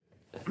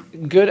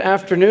Good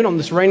afternoon on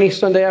this rainy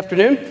Sunday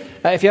afternoon.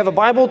 If you have a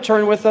Bible,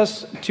 turn with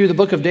us to the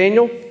book of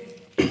Daniel,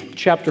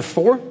 chapter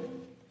 4.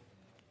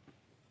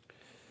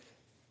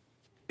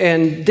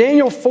 And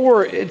Daniel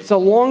 4, it's a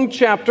long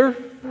chapter,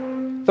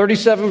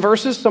 37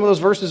 verses. Some of those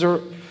verses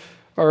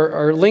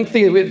are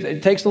lengthy.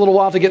 It takes a little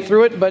while to get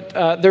through it,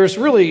 but there's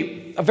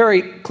really a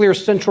very clear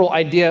central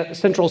idea,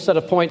 central set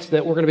of points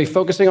that we're going to be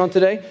focusing on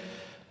today,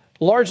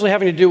 largely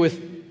having to do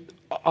with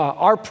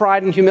our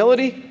pride and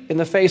humility in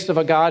the face of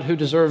a God who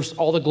deserves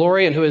all the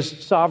glory and who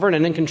is sovereign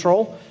and in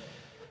control.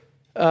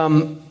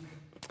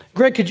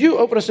 Greg, could you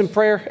open us in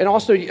prayer? And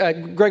also,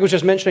 Greg was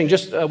just mentioning,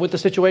 with the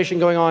situation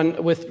going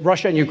on with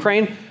Russia and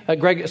Ukraine,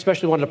 Greg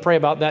especially wanted to pray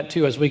about that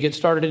too as we get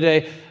started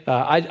today.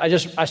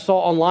 I saw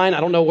online, I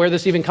don't know where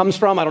this even comes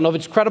from, I don't know if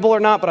it's credible or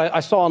not, but I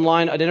saw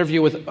online an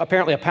interview with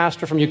apparently a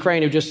pastor from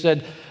Ukraine who just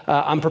said,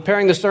 I'm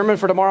preparing the sermon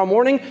for tomorrow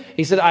morning.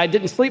 He said, I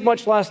didn't sleep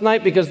much last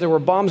night because there were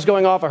bombs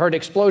going off, I heard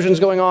explosions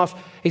going off.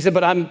 He said,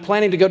 but I'm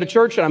planning to go to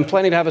church and I'm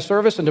planning to have a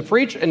service and to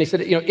preach. And he said,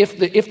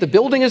 if the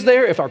building is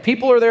there, if our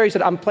people are there, he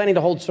said, I'm planning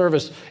to hold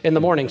service in the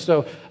morning.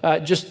 So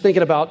just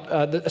thinking about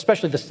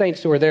especially the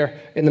saints who are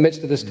there in the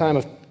midst of this time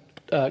of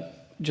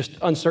just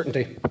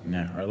uncertainty.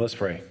 Yeah, all right, let's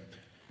pray.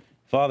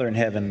 Father in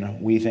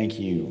heaven, we thank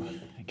you,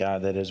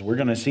 God, that as we're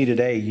going to see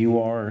today,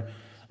 you are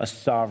a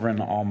sovereign,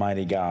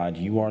 almighty God.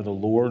 You are the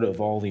Lord of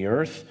all the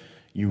earth.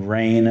 You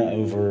reign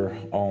over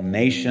all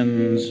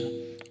nations,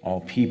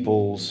 all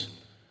peoples.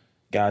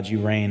 God, you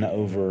reign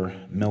over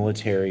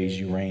militaries.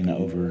 You reign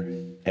over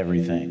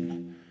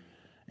everything.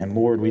 And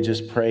Lord, we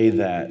just pray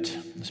that,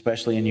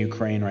 especially in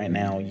Ukraine right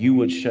now, you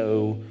would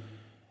show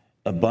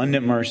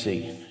abundant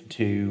mercy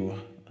to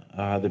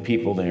the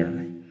people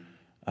there.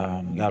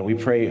 God, we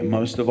pray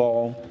most of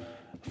all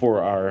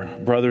for our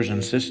brothers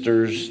and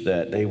sisters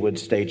that they would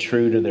stay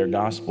true to their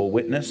gospel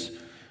witness,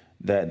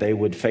 that they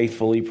would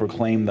faithfully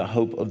proclaim the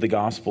hope of the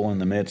gospel in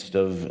the midst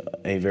of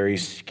a very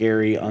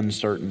scary,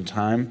 uncertain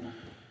time.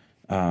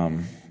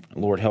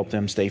 Lord, help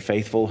them stay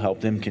faithful,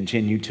 help them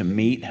continue to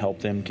meet, help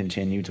them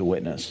continue to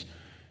witness.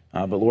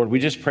 But Lord, we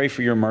just pray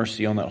for your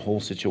mercy on that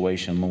whole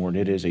situation, Lord.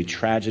 It is a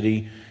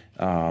tragedy,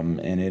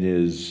 and it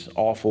is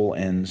awful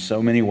in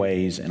so many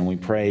ways, and we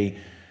pray,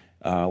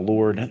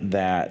 Lord,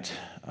 that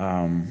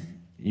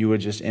you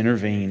would just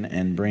intervene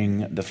and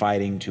bring the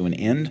fighting to an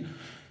end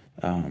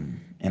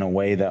in a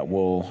way that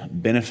will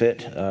benefit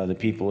the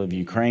people of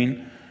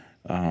Ukraine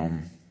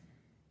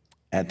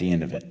at the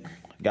end of it.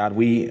 God,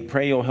 we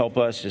pray you'll help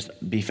us just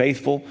be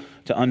faithful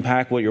to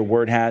unpack what your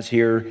word has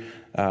here.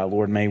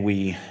 Lord, may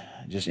we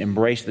just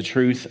embrace the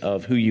truth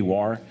of who you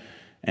are.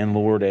 And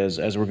Lord,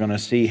 as we're going to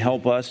see,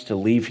 help us to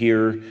leave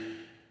here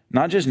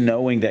not just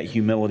knowing that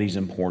humility is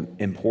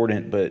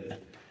important, but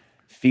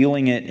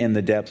feeling it in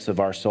the depths of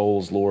our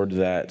souls, Lord,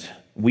 that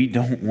we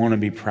don't want to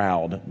be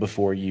proud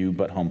before you,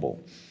 but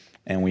humble.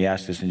 And we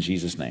ask this in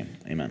Jesus' name.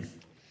 Amen.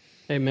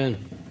 Amen.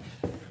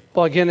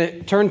 Well,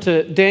 again, turn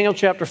to Daniel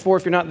chapter 4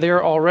 if you're not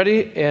there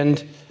already.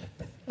 And,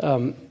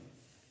 the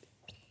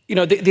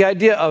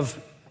idea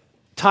of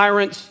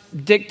tyrants,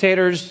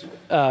 dictators,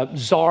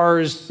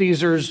 czars,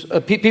 Caesars,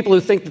 people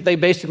who think that they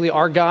basically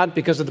are God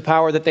because of the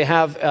power that they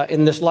have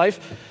in this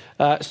life.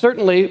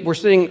 Certainly, we're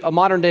seeing a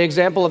modern-day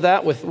example of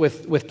that with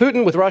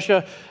Putin, with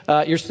Russia.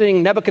 You're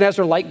seeing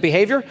Nebuchadnezzar-like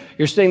behavior.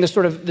 You're seeing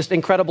this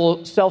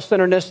incredible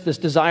self-centeredness, this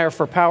desire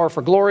for power,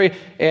 for glory,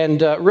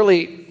 and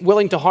really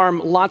willing to harm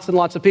lots and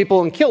lots of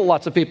people and kill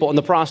lots of people in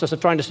the process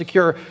of trying to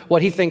secure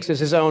what he thinks is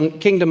his own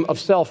kingdom of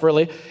self,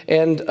 really.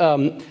 And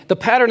the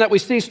pattern that we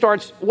see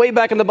starts way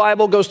back in the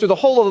Bible, goes through the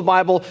whole of the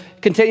Bible,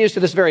 continues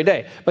to this very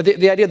day. But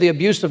the idea of the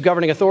abuse of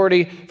governing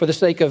authority for the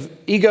sake of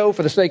ego,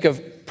 for the sake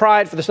of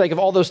pride, for the sake of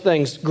all those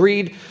things,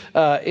 greed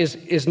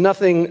is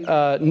nothing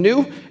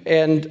new.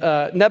 And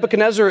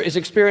Nebuchadnezzar is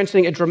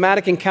experiencing a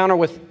dramatic encounter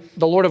with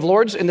the Lord of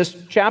Lords in this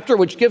chapter,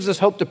 which gives us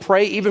hope to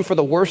pray even for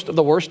the worst of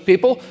the worst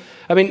people.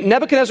 I mean,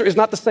 Nebuchadnezzar is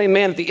not the same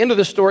man at the end of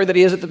the story that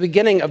he is at the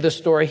beginning of this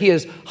story. He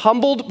is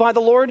humbled by the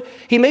Lord.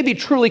 He may be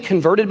truly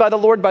converted by the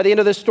Lord by the end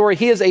of this story.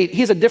 He's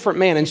a different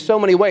man in so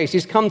many ways.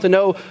 He's come to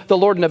know the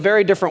Lord in a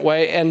very different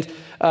way. And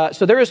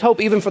so there is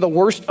hope even for the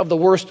worst of the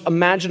worst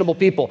imaginable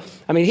people.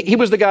 I mean, he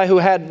was the guy who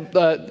had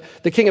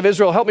the king of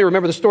Israel. Help me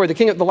remember the story.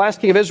 The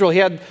last king of Israel, he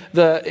had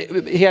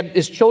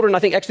his children, I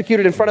think,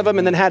 executed in front of him,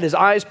 and then had his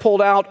eyes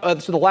pulled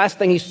out. So the last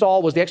thing he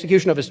saw was the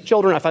execution of his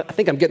children. I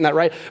think I'm getting that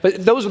right.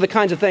 But those are the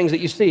kinds of things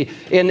that you see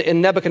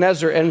in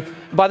Nebuchadnezzar. And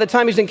by the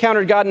time he's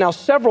encountered God now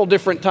several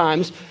different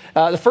times,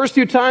 the first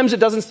few times it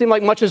doesn't seem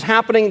like much is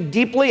happening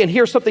deeply, and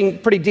here something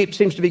pretty deep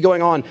seems to be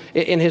going on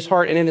in his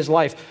heart and in his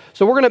life.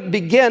 So we're going to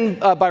begin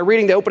by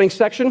reading the opening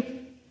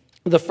section,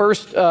 the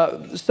first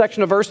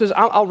section of verses.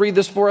 I'll read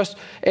this for us,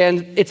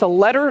 and it's a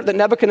letter that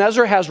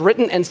Nebuchadnezzar has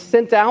written and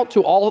sent out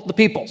to all of the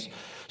peoples.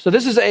 So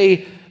this is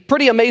a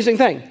pretty amazing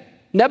thing.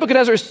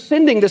 Nebuchadnezzar is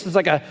sending this as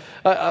like a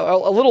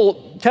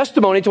little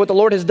testimony to what the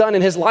Lord has done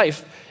in his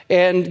life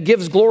and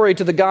gives glory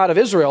to the God of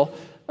Israel,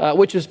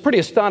 which is pretty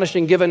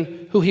astonishing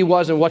given who he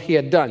was and what he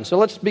had done. So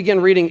let's begin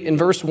reading in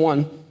verse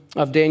 1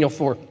 of Daniel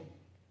 4.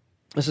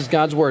 This is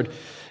God's word.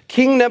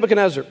 King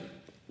Nebuchadnezzar,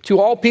 To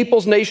all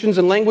peoples, nations,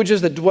 and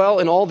languages that dwell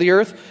in all the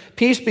earth,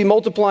 peace be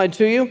multiplied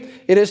to you.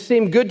 It has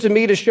seemed good to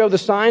me to show the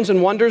signs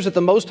and wonders that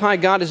the Most High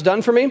God has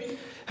done for me.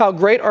 How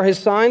great are his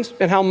signs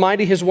and how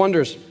mighty his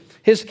wonders.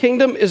 His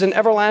kingdom is an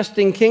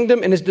everlasting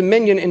kingdom, and his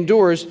dominion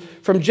endures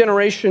from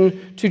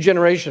generation to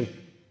generation.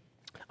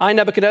 I,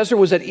 Nebuchadnezzar,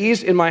 was at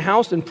ease in my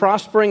house and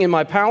prospering in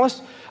my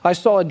palace. I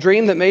saw a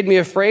dream that made me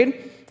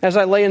afraid. As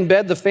I lay in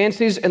bed, the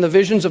fancies and the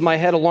visions of my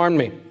head alarmed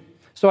me.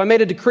 So I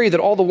made a decree that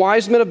all the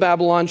wise men of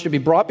Babylon should be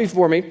brought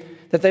before me,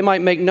 that they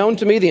might make known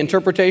to me the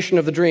interpretation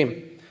of the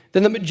dream.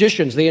 Then the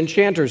magicians, the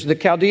enchanters, the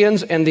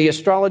Chaldeans, and the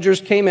astrologers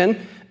came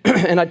in,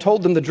 and I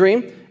told them the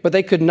dream, but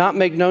they could not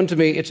make known to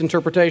me its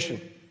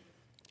interpretation.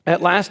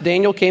 At last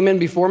Daniel came in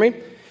before me,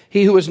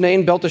 he who was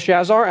named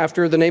Belteshazzar,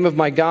 after the name of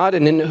my God,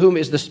 and in whom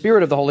is the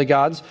spirit of the holy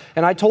gods.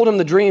 And I told him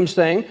the dream,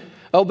 saying,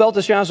 O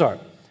Belteshazzar,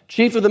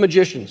 chief of the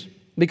magicians,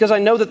 because I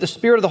know that the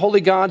spirit of the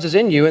holy gods is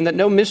in you, and that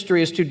no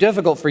mystery is too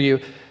difficult for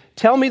you,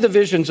 tell me the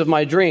visions of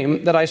my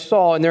dream that I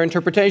saw in their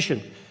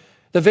interpretation.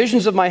 The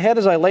visions of my head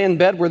as I lay in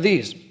bed were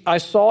these. I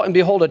saw and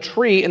behold a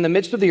tree in the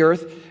midst of the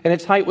earth, and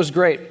its height was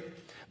great.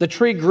 The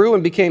tree grew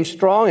and became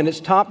strong, and its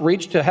top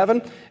reached to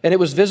heaven, and it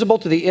was visible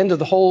to the end of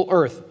the whole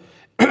earth.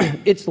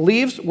 Its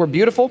leaves were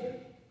beautiful,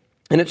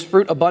 and its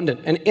fruit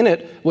abundant, and in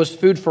it was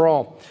food for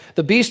all.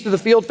 The beasts of the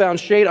field found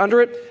shade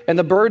under it, and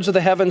the birds of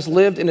the heavens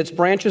lived in its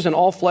branches, and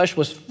all flesh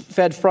was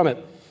fed from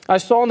it. I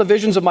saw in the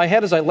visions of my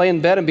head as I lay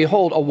in bed, and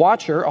behold, a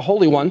watcher, a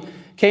holy one,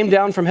 came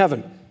down from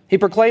heaven. He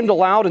proclaimed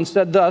aloud and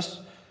said thus,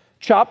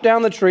 chop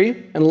down the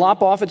tree and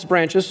lop off its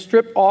branches,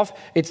 strip off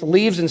its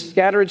leaves and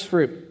scatter its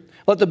fruit.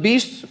 Let the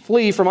beasts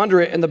flee from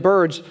under it and the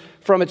birds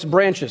from its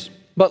branches.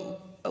 But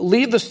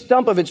leave the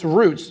stump of its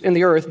roots in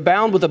the earth,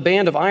 bound with a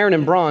band of iron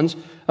and bronze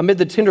amid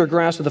the tender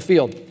grass of the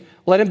field.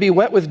 Let him be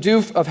wet with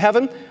dew of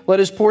heaven. Let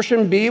his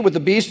portion be with the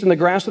beasts and the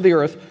grass of the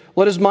earth.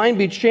 Let his mind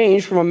be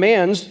changed from a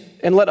man's,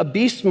 and let a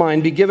beast's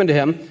mind be given to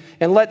him.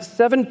 And let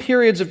 7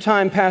 periods of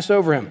time pass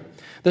over him.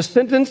 The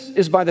sentence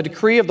is by the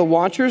decree of the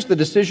watchers, the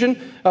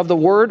decision of the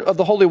word of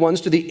the holy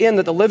ones, to the end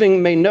that the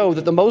living may know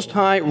that the Most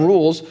High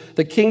rules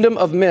the kingdom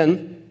of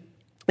men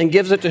and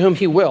gives it to whom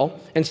he will,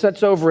 and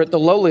sets over it the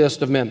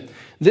lowliest of men.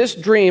 This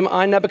dream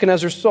I,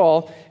 Nebuchadnezzar,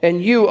 saw,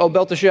 and you, O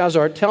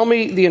Belteshazzar, tell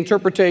me the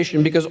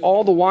interpretation, because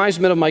all the wise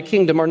men of my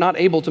kingdom are not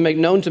able to make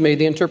known to me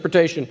the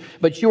interpretation,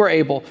 but you are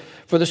able,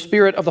 for the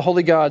spirit of the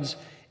holy gods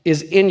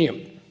is in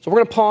you. So we're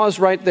going to pause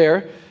right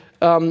there.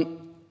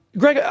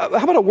 Greg, how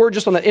about a word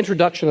just on the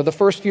introduction of the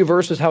first few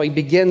verses, how he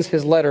begins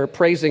his letter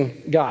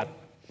praising God?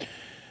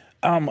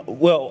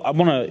 Well, I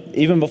want to,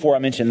 even before I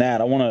mention that,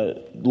 I want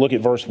to look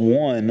at verse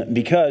 1,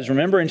 because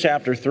remember in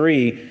chapter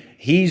 3,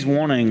 he's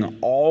wanting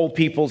all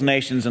peoples,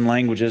 nations, and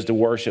languages to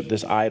worship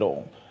this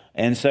idol.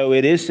 And so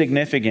it is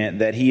significant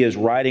that he is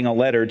writing a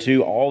letter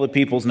to all the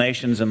peoples,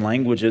 nations, and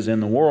languages in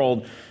the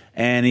world.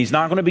 And he's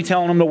not going to be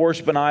telling them to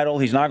worship an idol.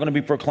 He's not going to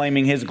be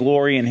proclaiming his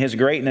glory and his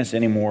greatness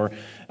anymore.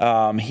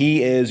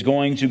 He is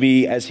going to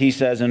be, as he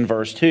says in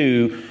verse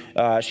 2,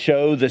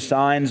 show the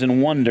signs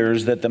and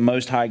wonders that the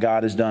Most High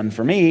God has done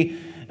for me.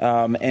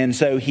 And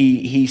so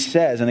he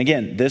says, and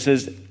again, this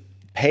is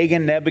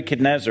pagan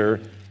Nebuchadnezzar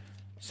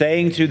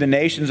saying to the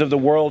nations of the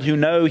world who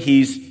know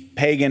he's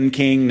pagan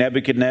king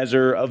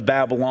Nebuchadnezzar of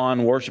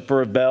Babylon,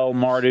 worshiper of Bel,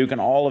 Marduk,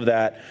 and all of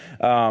that.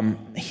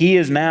 He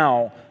is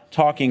now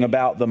talking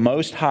about the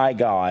Most High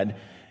God,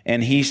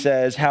 and he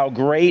says, how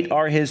great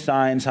are his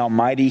signs, how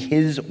mighty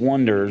his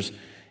wonders.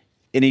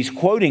 And he's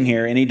quoting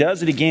here, and he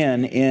does it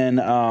again in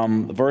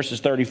verses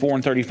 34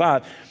 and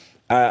 35.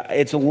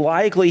 It's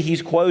likely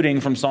he's quoting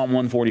from Psalm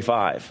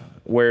 145,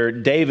 where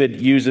David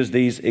uses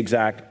these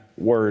exact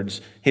words.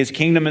 His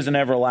kingdom is an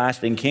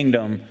everlasting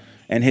kingdom,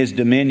 and his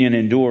dominion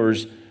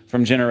endures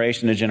from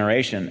generation to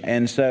generation.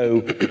 And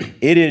so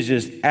it is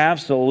just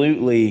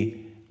absolutely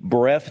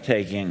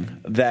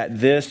breathtaking that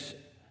this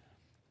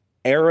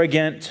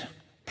arrogant,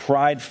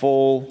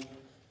 prideful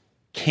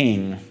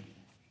king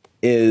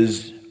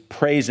is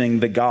praising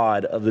the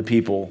God of the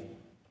people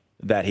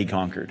that he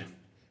conquered.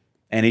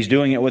 And he's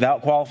doing it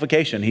without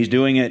qualification. He's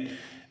doing it,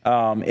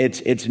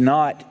 it's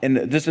not, and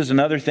this is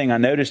another thing I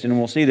noticed, and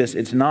we'll see this,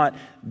 it's not,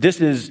 this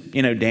is,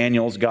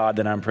 Daniel's God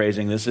that I'm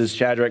praising. This is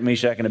Shadrach,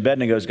 Meshach, and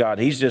Abednego's God.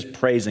 He's just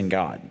praising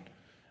God.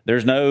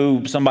 There's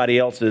no somebody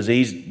else's.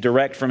 He's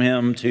direct from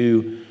him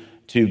to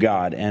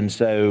God. And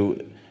so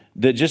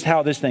just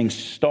how this thing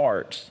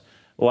starts,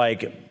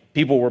 like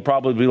people were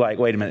probably like,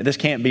 wait a minute, this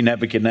can't be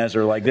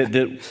Nebuchadnezzar. Like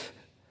this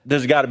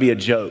has got to be a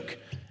joke.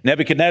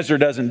 Nebuchadnezzar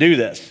doesn't do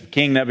this.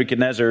 King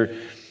Nebuchadnezzar,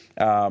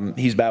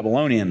 he's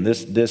Babylonian.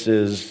 This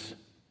is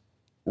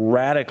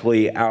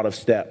radically out of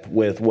step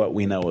with what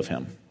we know of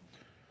him.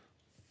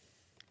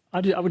 I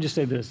would just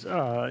say this,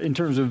 in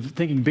terms of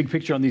thinking big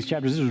picture on these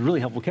chapters, this was really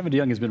helpful. Kevin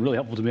DeYoung has been really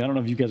helpful to me. I don't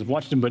know if you guys have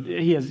watched him, but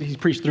he's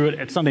preached through it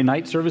at Sunday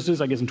night services,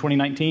 I guess in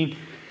 2019.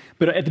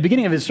 But at the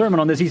beginning of his sermon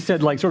on this, he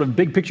said, like, sort of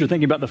big picture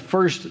thinking about the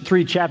first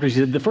 3 chapters. He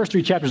said the first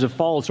 3 chapters have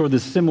followed sort of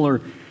this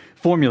similar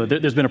formula.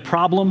 There's been a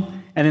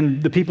problem, and then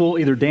the people,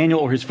 either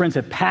Daniel or his friends,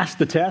 have passed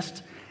the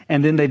test,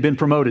 and then they've been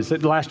promoted. So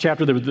the last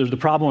chapter, there's the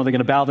problem, are they going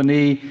to bow the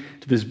knee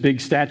to this big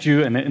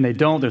statue, and they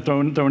don't, they're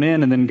thrown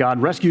in, and then God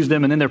rescues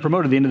them, and then they're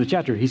promoted at the end of the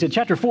chapter. He said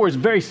chapter 4 is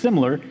very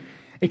similar,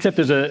 except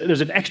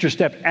there's an extra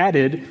step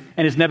added,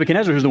 and it's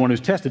Nebuchadnezzar who's the one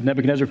who's tested.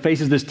 Nebuchadnezzar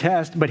faces this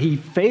test, but he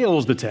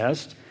fails the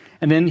test,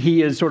 and then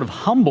he is sort of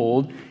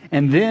humbled,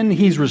 and then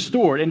he's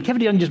restored. And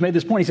Kevin DeYoung just made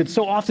this point. He said,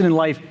 so often in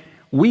life,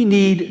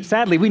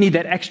 sadly, we need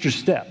that extra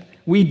step.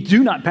 We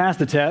do not pass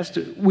the test.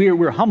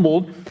 We're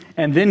humbled,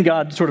 and then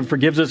God sort of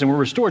forgives us, and we're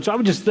restored. So I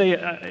would just say,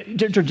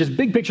 just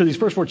big picture of these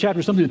first 4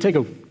 chapters, something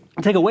to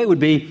take away would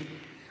be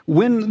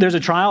when there's a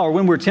trial or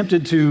when we're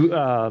tempted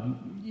to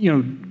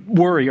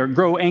worry or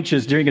grow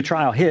anxious during a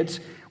trial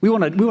hits, we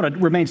want to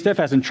remain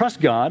steadfast and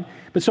trust God,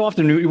 but so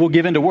often we'll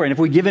give in to worry. And if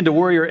we give in to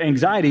worry or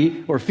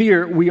anxiety or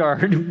fear, we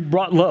are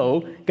brought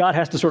low. God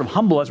has to sort of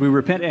humble us. We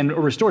repent and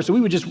restore. So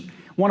we would just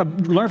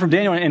want to learn from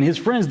Daniel and his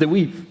friends that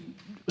we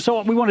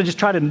want to just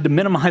try to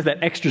minimize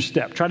that extra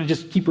step, try to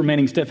just keep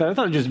remaining steadfast. I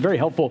thought it was just very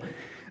helpful,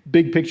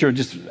 big picture,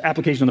 just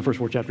application of the first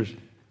 4 chapters.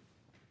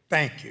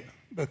 Thank you,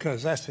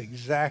 because that's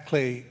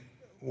exactly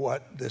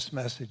what this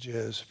message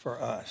is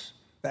for us,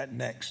 that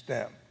next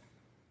step,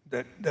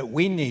 that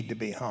we need to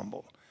be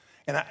humble.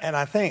 And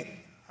I think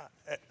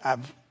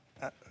I've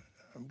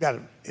got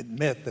to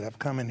admit that I've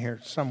come in here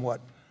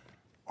somewhat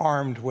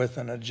armed with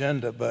an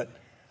agenda, but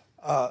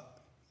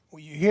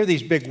you hear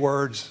these big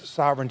words,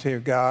 sovereignty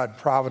of God,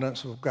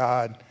 providence of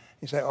God.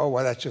 You say, oh,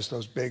 well, that's just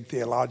those big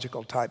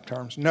theological type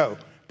terms. No,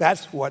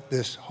 that's what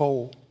this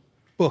whole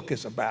book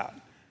is about,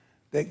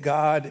 that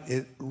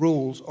God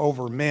rules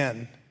over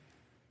men.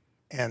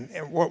 And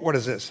what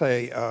does it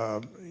say?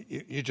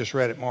 You just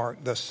read it,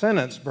 Mark. The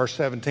sentence, verse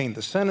 17,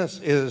 the sentence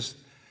is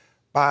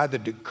by the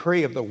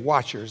decree of the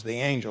watchers, the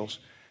angels,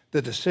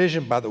 the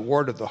decision by the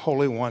word of the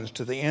holy ones,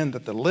 to the end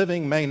that the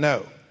living may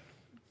know.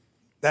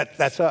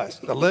 That's us.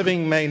 The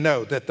living may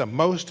know that the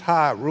Most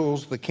High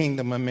rules the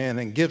kingdom of men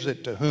and gives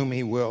it to whom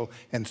he will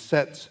and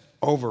sets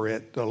over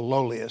it the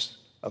lowliest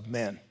of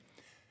men.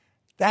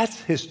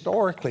 That's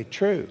historically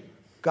true.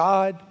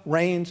 God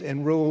reigns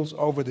and rules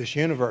over this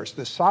universe.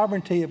 The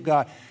sovereignty of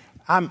God.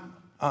 I'm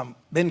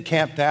been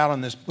camped out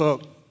on this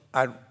book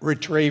I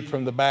retrieved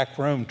from the back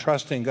room,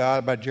 Trusting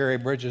God by Jerry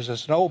Bridges.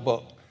 It's an old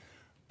book.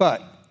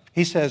 But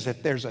he says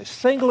if there's a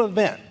single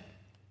event,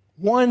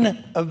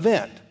 one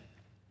event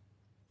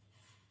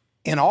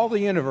in all the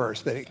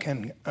universe that it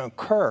can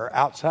occur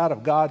outside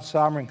of God's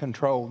sovereign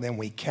control, then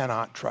we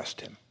cannot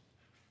trust him.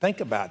 Think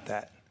about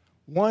that.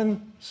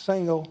 One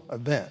single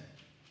event.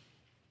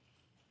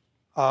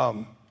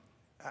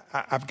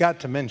 I've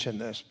got to mention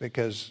this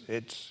because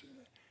it's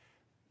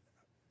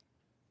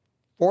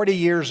 40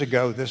 years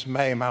ago this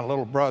May, my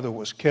little brother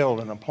was killed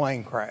in a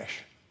plane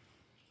crash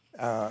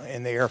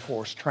in the Air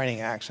Force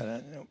training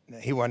accident.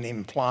 He wasn't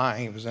even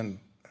flying. He was in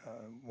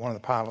one of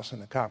the pilots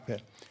in the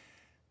cockpit.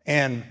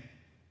 And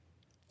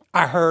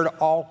I heard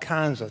all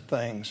kinds of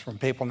things from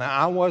people. Now,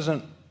 I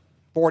wasn't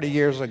 40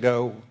 years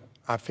ago,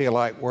 I feel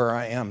like, where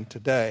I am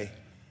today.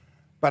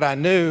 But I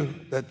knew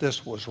that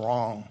this was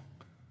wrong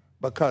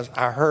because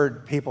I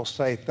heard people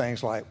say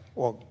things like,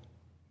 well,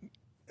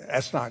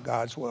 that's not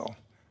God's will.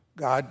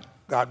 God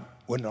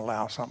wouldn't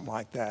allow something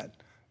like that.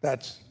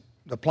 That's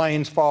the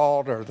plane's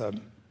fault or the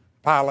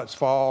pilot's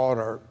fault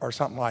or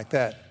something like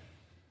that.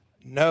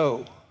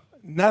 No,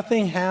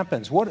 nothing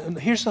happens.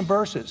 Here's some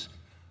verses.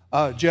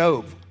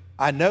 Job,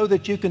 I know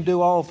that you can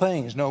do all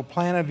things. No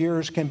plan of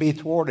yours can be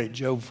thwarted.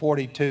 Job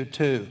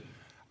 42:2.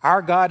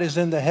 Our God is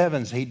in the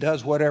heavens. He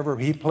does whatever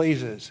he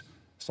pleases.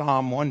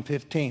 Psalm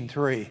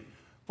 115:3.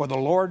 For the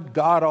Lord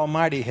God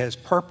Almighty has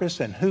purpose,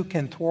 and who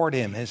can thwart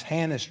him? His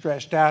hand is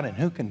stretched out, and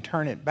who can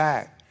turn it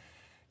back?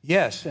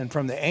 Yes, and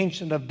from the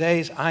Ancient of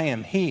Days I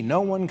am he.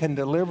 No one can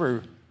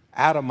deliver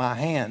out of my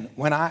hand.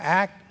 When I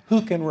act,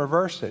 who can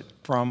reverse it?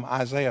 From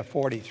Isaiah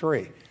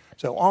 43.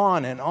 So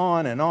on and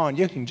on and on.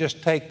 You can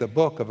just take the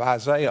book of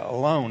Isaiah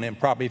alone and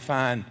probably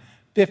find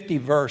 50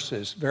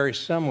 verses very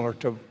similar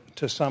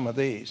to some of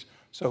these.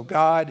 So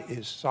God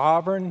is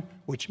sovereign,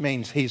 which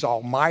means he's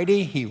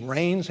almighty. He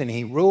reigns and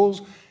he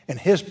rules. And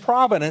his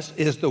providence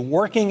is the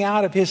working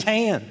out of his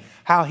hand,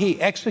 how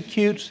he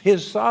executes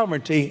his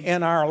sovereignty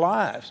in our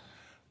lives,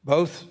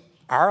 both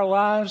our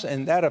lives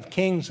and that of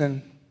kings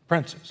and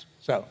princes.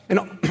 So, and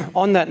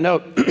on that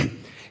note,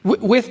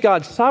 with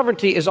God's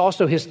sovereignty is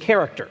also his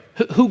character,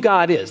 who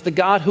God is, the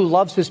God who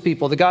loves his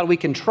people, the God we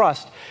can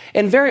trust.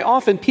 And very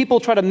often people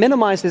try to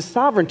minimize his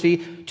sovereignty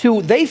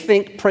to, they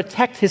think,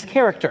 protect his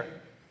character.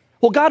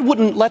 Well, God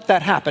wouldn't let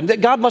that happen.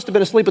 God must have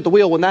been asleep at the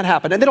wheel when that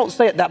happened. And they don't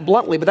say it that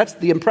bluntly, but that's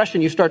the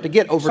impression you start to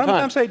get over time.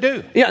 Sometimes they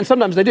do. Yeah, and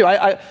sometimes they do.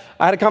 I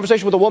had a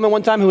conversation with a woman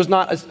one time who was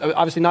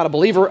obviously not a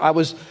believer.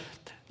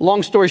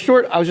 Long story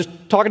short, I was just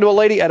talking to a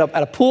lady at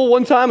a pool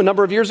one time a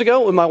number of years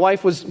ago when my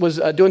wife was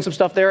doing some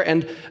stuff there.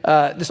 And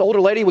this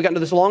older lady, we got into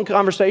this long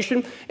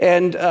conversation,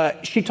 and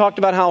she talked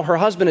about how her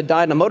husband had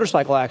died in a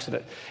motorcycle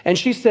accident. And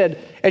she said,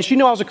 and she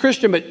knew I was a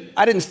Christian, but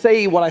I didn't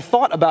say what I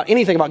thought about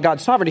anything about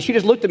God's sovereignty. She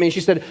just looked at me and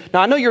she said, now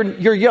I know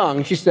you're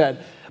young, she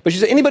said, but she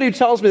said, anybody who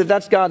tells me that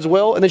that's God's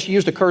will, and then she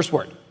used a curse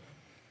word.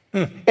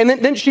 And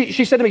then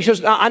she said to me, she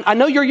goes, I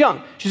know you're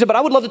young. She said, but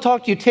I would love to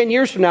talk to you 10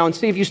 years from now and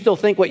see if you still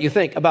think what you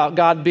think about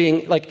God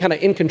being like kind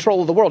of in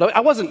control of the world. I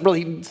wasn't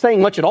really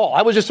saying much at all.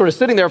 I was just sort of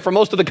sitting there for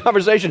most of the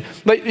conversation.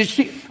 But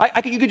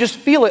you could just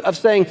feel it of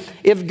saying,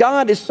 if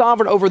God is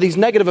sovereign over these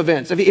negative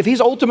events, if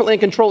he's ultimately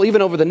in control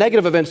even over the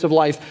negative events of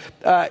life,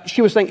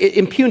 she was saying it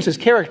impugns his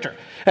character.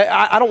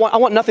 I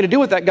want nothing to do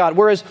with that God.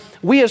 Whereas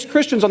we as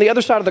Christians on the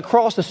other side of the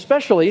cross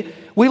especially,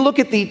 we look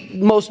at the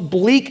most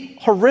bleak,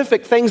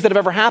 horrific things that have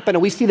ever happened,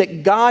 and we see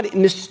that God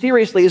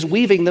mysteriously is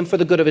weaving them for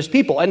the good of his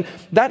people. And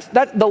that's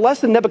the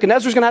lesson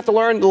Nebuchadnezzar's going to have to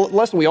learn, the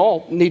lesson we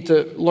all need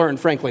to learn,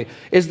 frankly,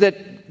 is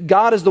that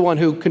God is the one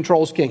who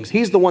controls kings.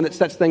 He's the one that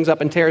sets things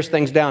up and tears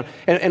things down.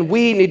 And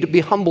we need to be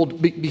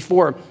humbled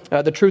before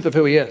the truth of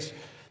who he is.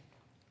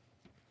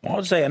 Well, I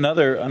would say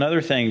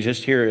another thing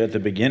just here at the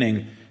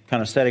beginning,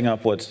 kind of setting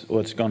up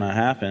what's going to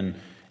happen,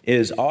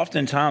 is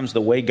oftentimes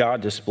the way God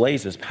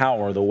displays his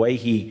power, the way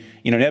he,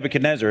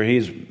 Nebuchadnezzar,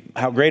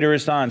 how great are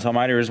his signs, how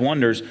mighty are his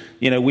wonders.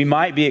 We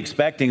might be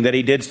expecting that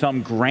he did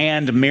some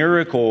grand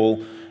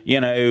miracle,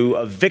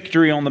 a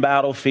victory on the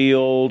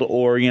battlefield,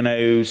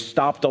 or,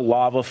 stopped a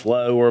lava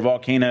flow or a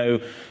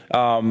volcano.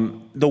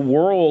 The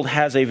world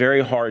has a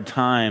very hard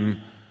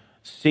time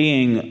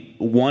seeing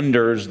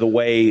wonders the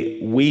way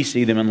we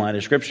see them in light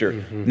of Scripture.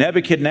 Mm-hmm.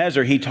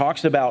 Nebuchadnezzar, he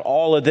talks about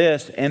all of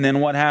this, and then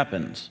what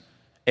happens?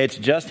 It's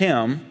just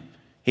him.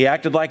 He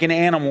acted like an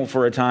animal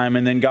for a time,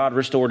 and then God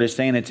restored his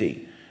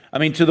sanity. I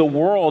mean, to the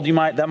world,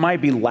 that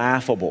might be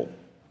laughable.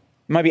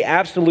 It might be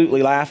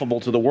absolutely laughable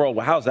to the world.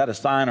 Well, how is that a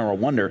sign or a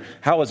wonder?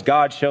 How is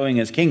God showing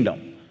his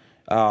kingdom?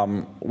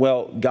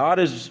 Well, God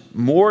is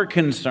more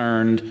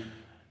concerned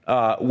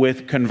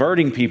with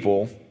converting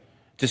people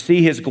to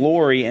see his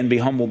glory and be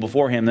humble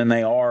before him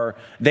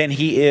than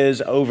he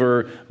is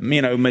over,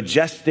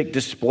 majestic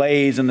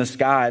displays in the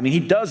sky. I mean, he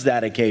does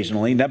that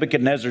occasionally.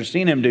 Nebuchadnezzar's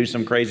seen him do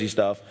some crazy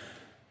stuff.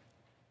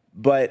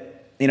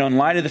 But, in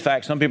light of the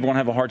fact some people are going to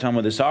have a hard time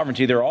with his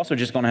sovereignty, they're also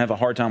just going to have a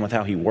hard time with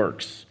how he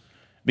works.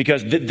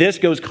 Because this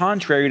goes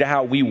contrary to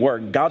how we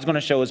work. God's going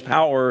to show his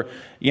power.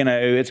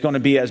 It's going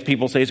to be, as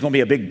people say, it's going to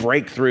be a big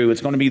breakthrough.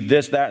 It's going to be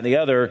this, that, and the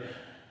other.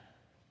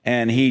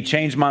 And he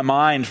changed my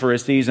mind for a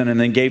season and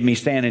then gave me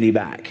sanity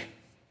back.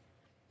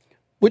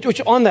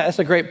 Which on that's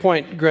a great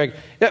point, Greg.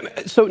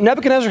 So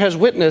Nebuchadnezzar has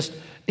witnessed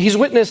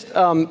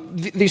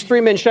these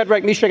three men,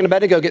 Shadrach, Meshach, and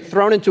Abednego, get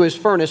thrown into his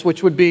furnace,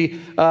 which would be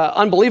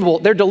unbelievable.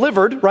 They're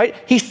delivered, right?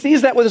 He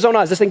sees that with his own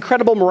eyes, this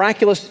incredible,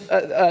 miraculous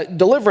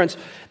deliverance.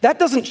 That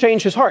doesn't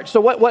change his heart.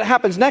 So what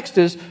happens next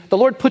is the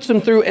Lord puts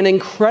him through an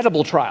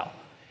incredible trial.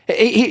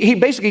 He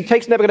basically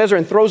takes Nebuchadnezzar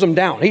and throws him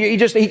down.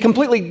 He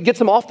completely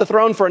gets him off the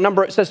throne for a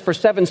number, it says for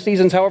 7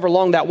 seasons, however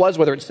long that was,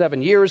 whether it's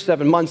 7 years,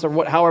 7 months,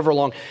 or however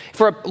long.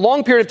 For a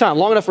long period of time,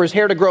 long enough for his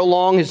hair to grow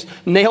long, his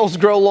nails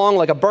grow long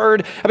like a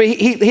bird. I mean,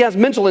 he has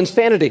mental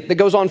insanity that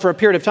goes on for a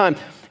period of time.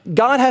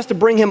 God has to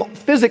bring him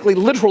physically,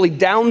 literally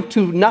down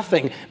to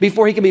nothing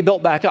before he can be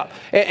built back up.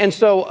 And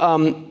so,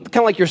 kind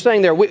of like you're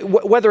saying there,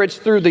 whether it's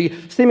through the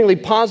seemingly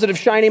positive,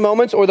 shiny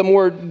moments or the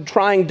more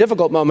trying,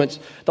 difficult moments,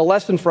 the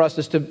lesson for us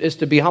is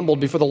to be humbled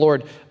before the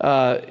Lord,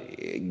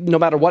 no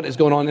matter what is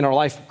going on in our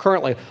life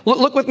currently.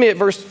 Look with me at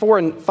verse 4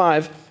 and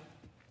 5.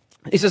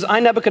 He says,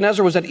 I,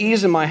 Nebuchadnezzar, was at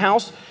ease in my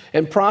house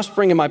and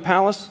prospering in my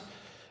palace.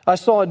 I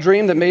saw a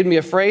dream that made me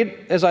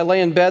afraid. As I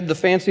lay in bed, the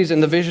fancies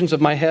and the visions of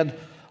my head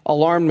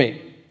alarmed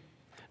me.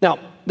 Now,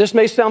 this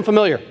may sound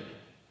familiar.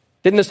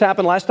 Didn't this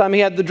happen last time he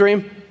had the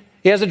dream?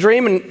 He has a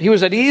dream and he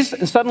was at ease,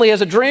 and suddenly he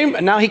has a dream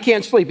and now he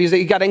can't sleep. He's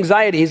got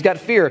anxiety, he's got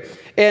fear.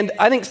 And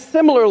I think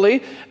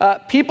similarly,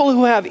 people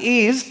who have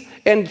ease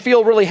and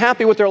feel really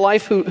happy with their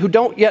life who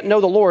don't yet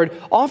know the Lord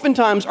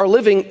oftentimes are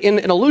living in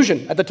an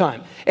illusion at the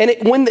time. And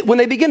when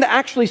they begin to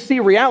actually see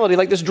reality,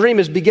 like this dream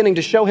is beginning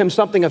to show him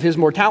something of his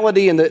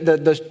mortality and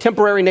the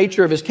temporary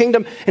nature of his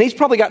kingdom, and he's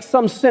probably got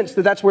some sense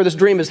that that's where this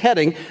dream is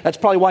heading. That's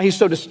probably why he's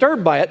so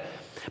disturbed by it.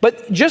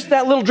 But just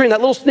that little dream, that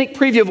little sneak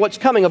preview of what's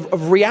coming,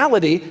 of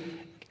reality,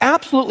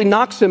 absolutely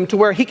knocks him to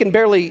where he can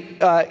barely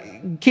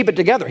keep it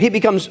together. He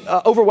becomes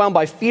overwhelmed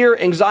by fear,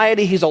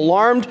 anxiety. He's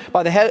alarmed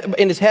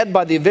in his head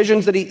by the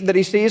visions that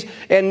he sees,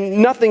 and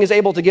nothing is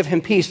able to give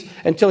him peace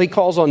until he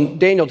calls on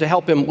Daniel to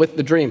help him with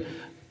the dream.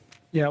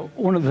 Yeah,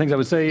 one of the things I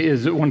would say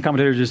is, one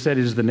commentator just said,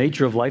 is the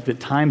nature of life that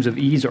times of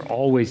ease are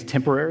always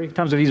temporary.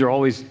 Times of ease are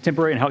always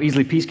temporary, and how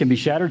easily peace can be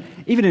shattered.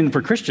 Even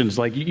for Christians,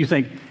 like you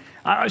think,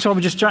 so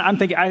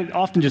I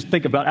often just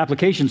think about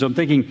applications. So I'm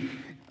thinking,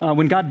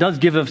 when God does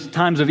give us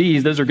times of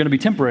ease, those are going to be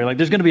temporary. Like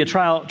there's going to be a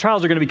trials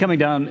are going to be coming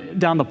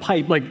down the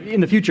pipe, like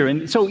in the future.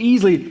 And so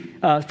easily,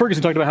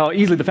 Ferguson talked about how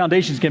easily the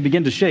foundations can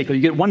begin to shake. Like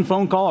you get one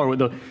phone call,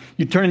 or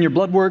you turn in your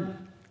blood work,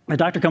 the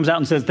doctor comes out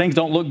and says things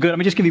don't look good. I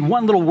mean, just give me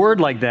one little word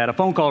like that, a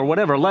phone call or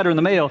whatever, a letter in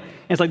the mail,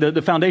 and it's like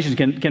the foundations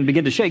can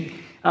begin to shake.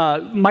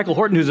 Michael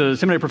Horton, who's a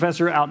seminary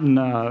professor out in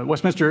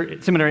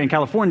Westminster Seminary in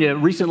California,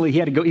 recently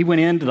he went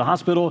into the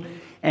hospital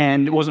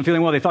and wasn't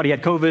feeling well. They thought he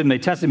had COVID, and they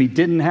tested him. He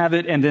didn't have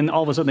it, and then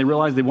all of a sudden they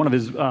realized that one of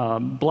his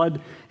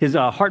his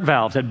heart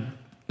valves had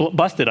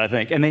busted, I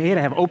think, and they had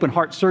to have open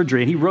heart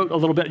surgery. And he wrote a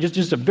little bit,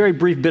 just a very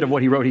brief bit of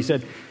what he wrote. He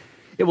said,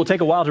 It will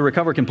take a while to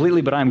recover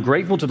completely, but I am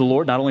grateful to the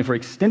Lord not only for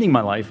extending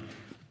my life,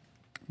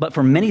 but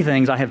for many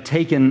things I have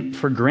taken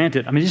for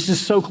granted. I mean, it's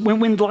just so,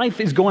 when life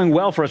is going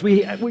well for us,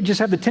 we just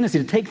have the tendency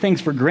to take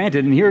things for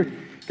granted. And here,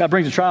 God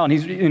brings a trial,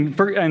 and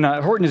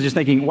Horton is just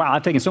thinking, wow,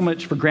 I've taken so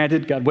much for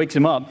granted. God wakes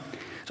him up.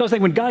 So I was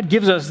thinking, when God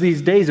gives us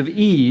these days of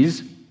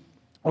ease,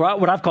 or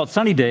what I've called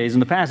sunny days in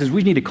the past, is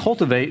we need to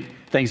cultivate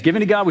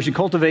thanksgiving to God. We should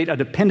cultivate a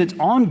dependence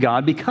on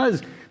God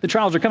because the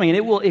trials are coming, and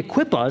it will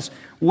equip us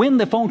when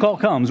the phone call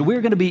comes.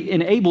 We're going to be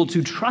enabled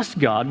to trust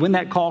God when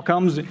that call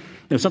comes.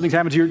 Something's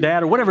happened to your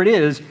dad or whatever it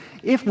is.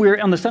 If we're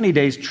on the sunny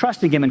days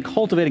trusting him and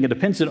cultivating a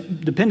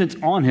dependence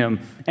on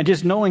him, and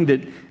just knowing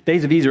that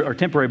days of ease are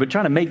temporary, but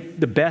trying to make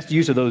the best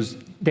use of those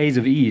days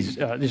of ease,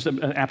 just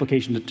an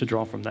application to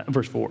draw from that.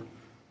 Verse 4.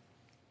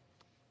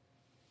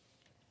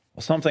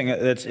 Well, something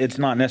it's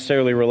not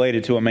necessarily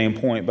related to a main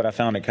point, but I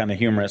found it kind of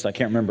humorous. I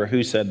can't remember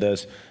who said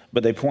this,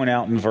 but they point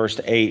out in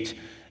verse 8,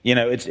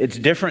 it's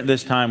different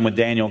this time with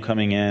Daniel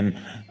coming in.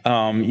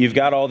 You've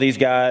got all these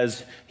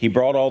guys. He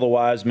brought all the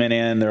wise men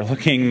in. They're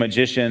looking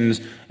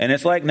magicians. And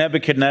it's like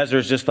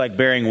Nebuchadnezzar's just like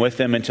bearing with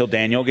them until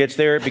Daniel gets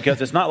there,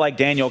 because it's not like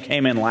Daniel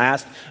came in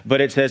last, but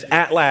it says,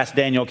 at last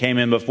Daniel came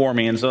in before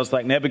me. And so it's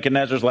like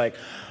Nebuchadnezzar's like,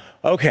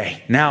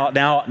 okay, now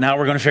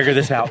we're going to figure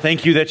this out.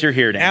 Thank you that you're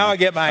here, Daniel. Now I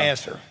get my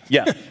answer.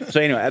 Yeah. So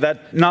anyway,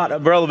 that's not a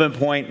relevant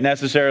point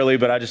necessarily,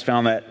 but I just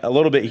found that a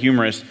little bit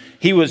humorous.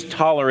 He was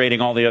tolerating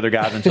all the other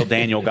guys until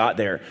Daniel got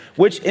there,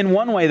 which in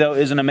one way, though,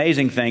 is an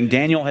amazing thing.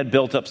 Daniel had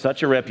built up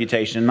such a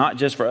reputation, not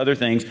just for other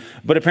things,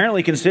 but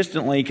apparently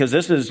consistently, because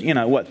this is,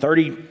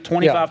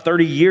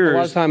 30 years. A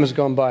lot of time has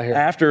gone by here.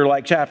 After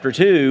like chapter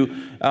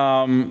 2,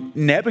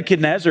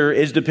 Nebuchadnezzar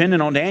is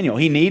dependent on Daniel.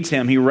 He needs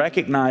him. He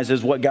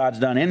recognizes what God's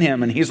done in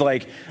him. And he's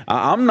like,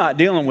 I'm not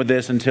dealing with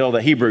this until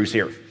the Hebrew's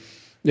here.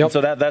 Yep. And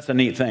so that's a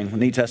neat thing, a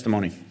neat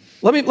testimony.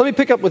 Let me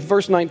pick up with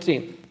verse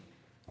 19.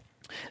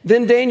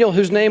 Then Daniel,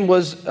 whose name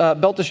was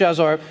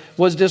Belteshazzar,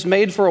 was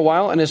dismayed for a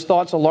while, and his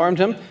thoughts alarmed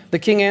him. The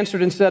king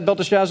answered and said,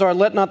 Belteshazzar,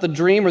 let not the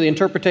dream or the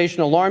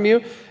interpretation alarm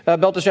you.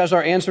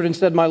 Belteshazzar answered and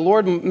said, my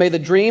lord, may the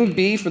dream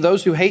be for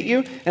those who hate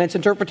you, and its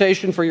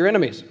interpretation for your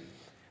enemies.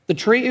 The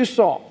tree you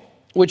saw,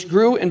 which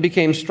grew and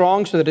became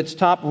strong so that its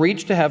top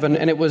reached to heaven,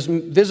 and it was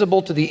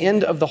visible to the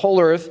end of the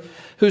whole earth,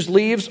 whose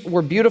leaves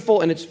were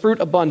beautiful and its fruit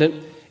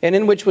abundant, and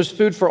in which was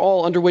food for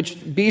all, under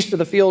which beasts of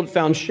the field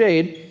found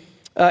shade,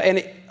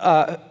 and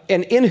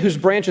in whose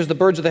branches the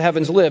birds of the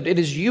heavens lived. It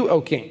is you, O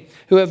king,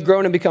 who have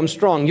grown and become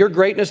strong. Your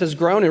greatness has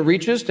grown and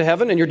reaches to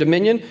heaven, and your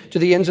dominion to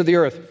the ends of the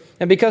earth.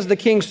 And because the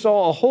king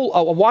saw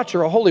a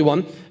watcher, a holy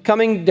one,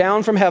 coming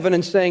down from heaven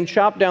and saying,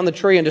 chop down the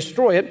tree and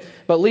destroy it,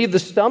 but leave the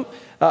stump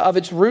of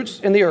its roots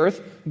in the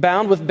earth,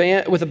 bound with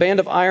a band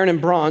of iron and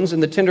bronze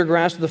in the tender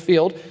grass of the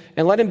field,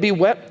 and let him be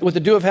wet with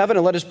the dew of heaven,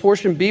 and let his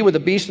portion be with the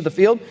beasts of the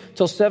field,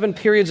 till 7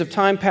 periods of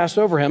time pass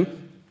over him.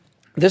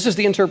 This is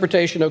the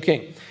interpretation, O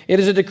king. It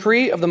is a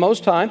decree of the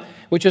Most High,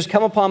 which has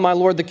come upon my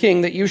lord the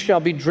king, that you shall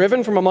be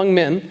driven from among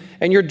men,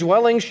 and your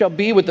dwelling shall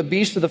be with the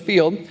beasts of the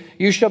field.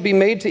 You shall be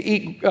made to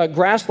eat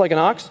grass like an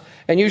ox,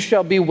 and you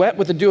shall be wet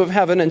with the dew of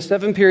heaven, and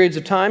 7 periods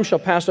of time shall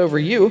pass over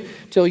you,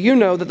 till you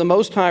know that the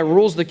Most High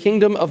rules the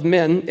kingdom of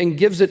men and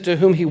gives it to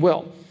whom he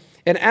will.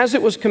 And as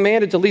it was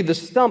commanded to leave the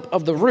stump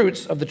of the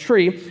roots of the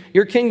tree,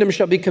 your kingdom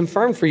shall be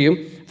confirmed for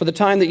you for the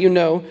time that you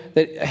know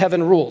that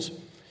heaven rules.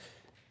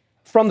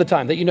 From the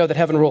time that you know that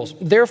heaven rules.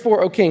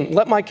 Therefore, O king,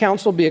 let my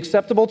counsel be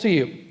acceptable to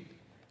you.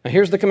 Now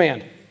here's the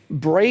command.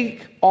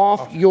 Break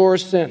off your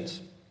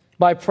sins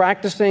by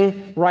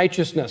practicing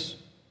righteousness,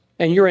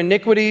 and your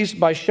iniquities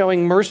by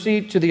showing mercy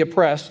to the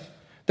oppressed,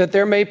 that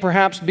there may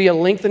perhaps be a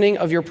lengthening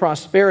of your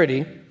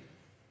prosperity.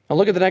 Now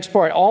look at the next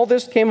part. All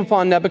this came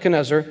upon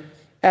Nebuchadnezzar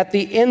at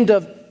the end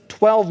of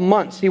 12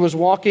 months. He was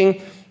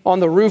walking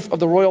on the roof of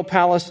the royal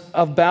palace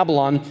of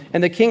Babylon,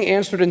 and the king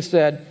answered and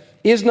said,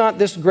 is not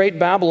this great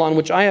Babylon,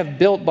 which I have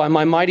built by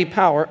my mighty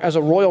power as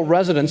a royal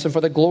residence and for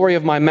the glory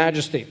of my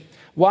majesty?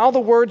 While the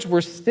words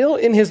were still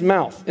in his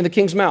mouth, in the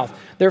king's mouth,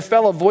 there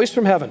fell a voice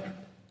from heaven.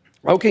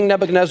 O King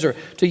Nebuchadnezzar,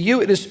 to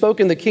you it is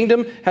spoken, the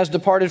kingdom has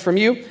departed from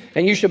you,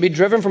 and you shall be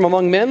driven from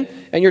among men,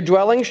 and your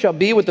dwelling shall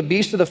be with the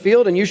beasts of the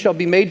field, and you shall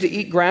be made to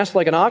eat grass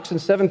like an ox,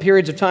 and 7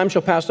 periods of time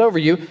shall pass over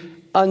you,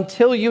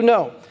 until you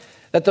know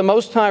that the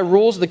Most High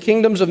rules the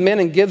kingdoms of men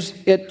and gives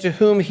it to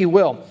whom he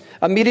will.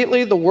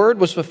 Immediately the word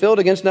was fulfilled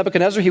against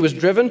Nebuchadnezzar. He was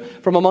driven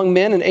from among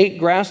men and ate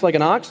grass like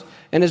an ox,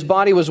 and his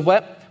body was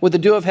wet with the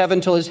dew of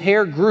heaven till his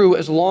hair grew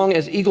as long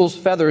as eagle's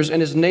feathers,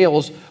 and his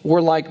nails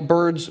were like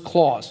birds'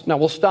 claws. Now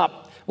we'll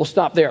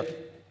stop there.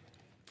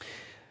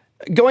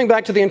 Going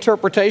back to the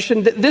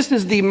interpretation, this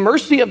is the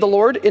mercy of the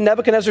Lord in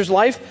Nebuchadnezzar's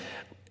life.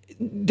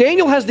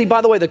 Daniel has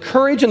by the way, the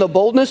courage and the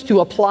boldness to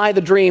apply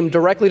the dream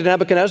directly to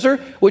Nebuchadnezzar,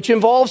 which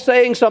involves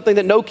saying something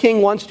that no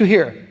king wants to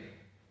hear.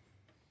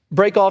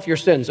 Break off your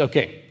sins, O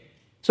king.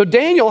 So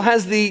Daniel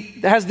has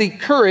the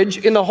courage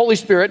in the Holy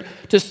Spirit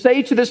to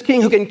say to this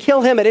king who can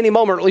kill him at any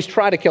moment, or at least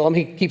try to kill him,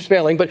 he keeps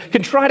failing, but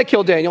can try to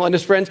kill Daniel and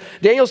his friends.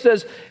 Daniel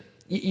says,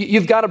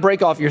 you've got to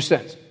break off your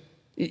sins.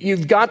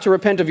 You've got to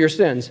repent of your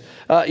sins,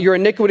 your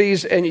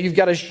iniquities, and you've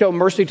got to show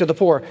mercy to the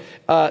poor.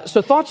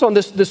 So thoughts on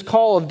this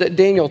call of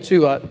Daniel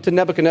to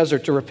Nebuchadnezzar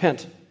to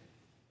repent?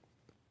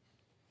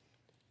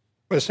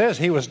 Well, it says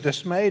he was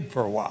dismayed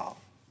for a while.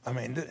 I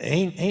mean,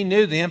 he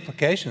knew the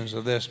implications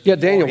of this. Yeah,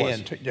 Daniel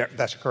was.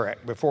 That's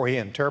correct, before he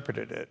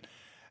interpreted it.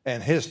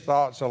 And his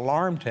thoughts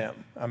alarmed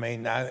him. I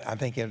mean, I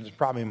think it was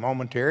probably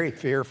momentary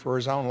fear for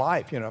his own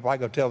life. You know, if I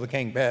go tell the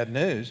king bad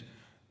news,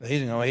 that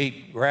he's going to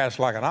eat grass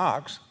like an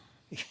ox,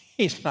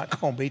 he's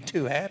not going to be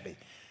too happy.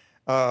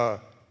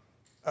 But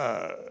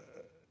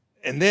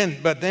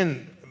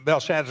then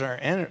Belshazzar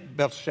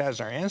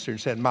answered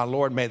and said, "My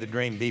Lord, may the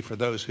dream be for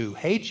those who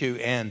hate you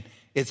and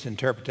its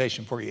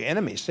interpretation for your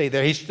enemies." See,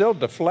 there he's still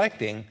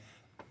deflecting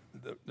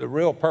the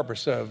real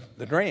purpose of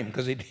the dream,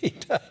 because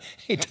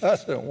he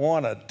doesn't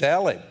want to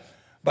tell him,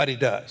 but he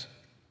does.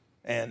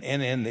 And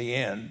in the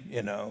end,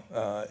 you know,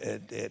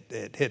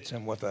 it hits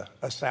him with a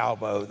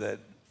salvo that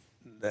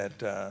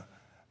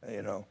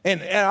you know.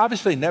 And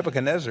obviously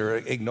Nebuchadnezzar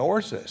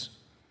ignores this.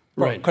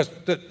 Right. Because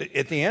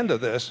at the end of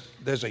this,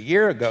 there's a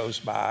year goes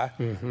by,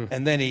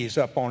 and then he's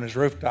up on his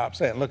rooftop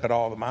saying, "Look at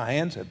all that my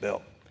hands have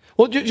built."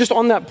 Well, just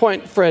on that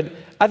point, Fred,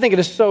 I think it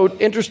is so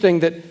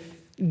interesting that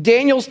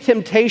Daniel's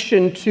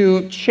temptation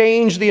to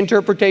change the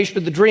interpretation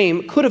of the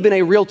dream could have been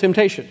a real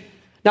temptation.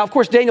 Now, of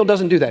course, Daniel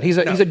doesn't do that. He's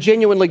a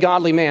genuinely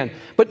godly man.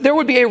 But there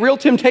would be a real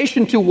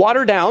temptation to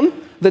water down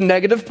the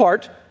negative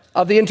part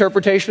of the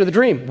interpretation of the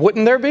dream.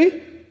 Wouldn't there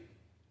be?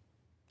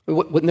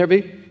 Wouldn't there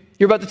be?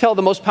 You're about to tell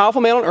the most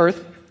powerful man on earth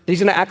that he's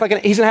going to act like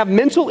he's going to have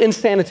mental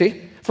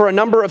insanity for a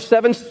number of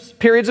 7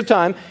 periods of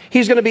time.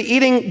 He's going to be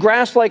eating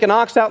grass like an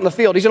ox out in the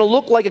field. He's going to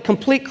look like a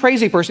complete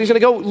crazy person. He's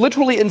going to go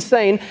literally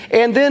insane.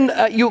 And then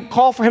you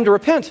call for him to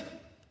repent.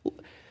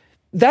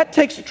 That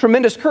takes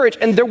tremendous courage.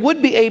 And there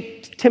would be a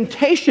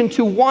temptation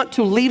to want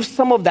to leave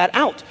some of that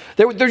out.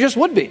 There just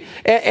would be.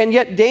 And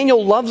yet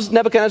Daniel loves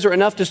Nebuchadnezzar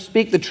enough to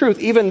speak the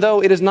truth, even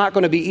though it is not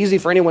going to be easy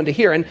for anyone to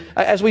hear. And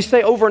as we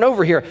say over and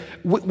over here,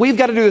 we've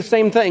got to do the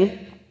same thing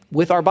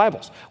with our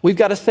Bibles. We've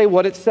got to say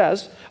what it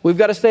says. We've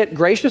got to say it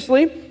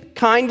graciously,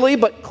 kindly,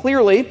 but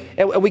clearly.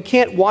 And we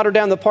can't water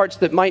down the parts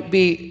that might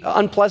be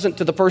unpleasant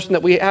to the person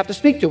that we have to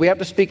speak to. We have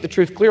to speak the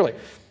truth clearly.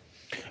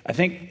 I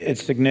think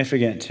it's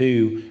significant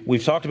too.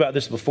 We've talked about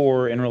this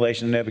before in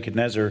relation to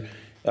Nebuchadnezzar.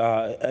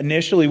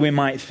 Initially, we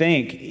might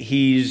think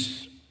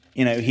he's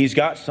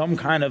got some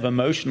kind of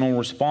emotional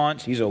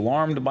response. He's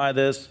alarmed by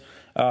this,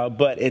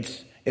 but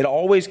it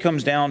always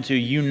comes down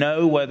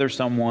to, whether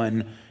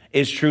someone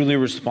is truly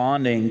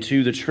responding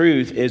to the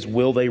truth is,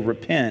 will they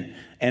repent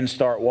and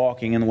start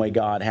walking in the way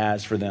God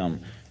has for them?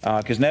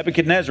 Because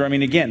Nebuchadnezzar,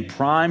 again,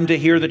 primed to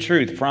hear the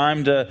truth,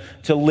 primed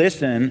to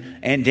listen.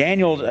 And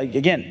Daniel,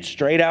 again,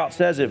 straight out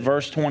says it,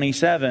 verse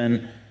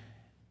 27,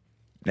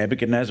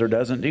 Nebuchadnezzar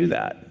doesn't do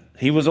that.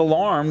 He was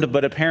alarmed,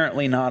 but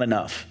apparently not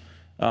enough.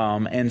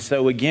 And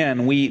so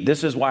again,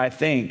 this is why I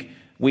think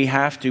we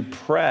have to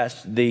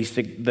press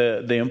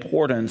the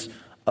importance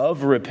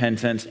of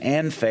repentance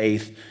and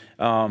faith.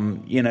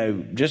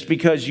 Just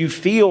because you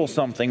feel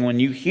something when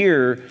you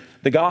hear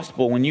the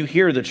gospel, when you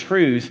hear the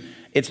truth,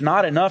 it's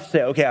not enough to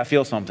say, okay, I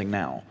feel something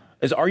now.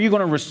 Are you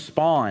going to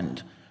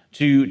respond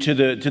to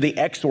the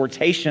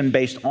exhortation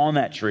based on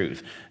that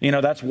truth?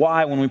 That's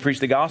why when we preach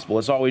the gospel,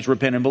 it's always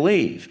repent and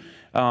believe.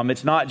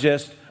 It's not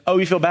just, oh,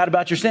 you feel bad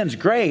about your sins.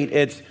 Great.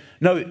 It's,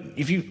 no,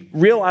 if you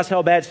realize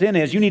how bad sin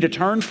is, you need to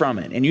turn from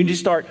it. And you need to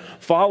start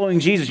following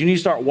Jesus. You need to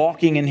start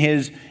walking in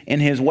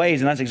his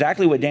ways. And that's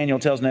exactly what Daniel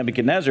tells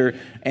Nebuchadnezzar.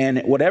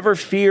 And whatever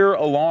fear,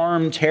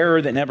 alarm,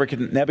 terror that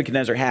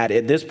Nebuchadnezzar had,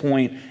 at this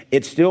point,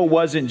 it still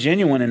wasn't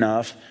genuine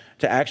enough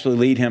to actually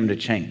lead him to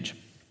change.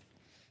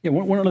 Yeah,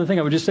 one other thing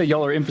I would just say,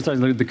 y'all are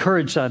emphasizing the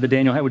courage side that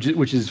Daniel had,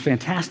 which is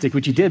fantastic,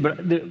 which he did. But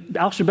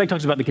Alistair Begg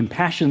talks about the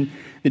compassion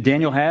that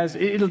Daniel has.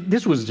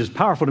 This was just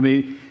powerful to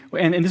me.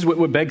 And this is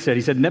what Begg said.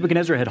 He said,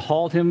 Nebuchadnezzar had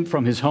hauled him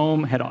from his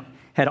home,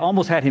 had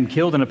almost had him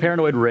killed in a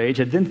paranoid rage,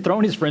 had then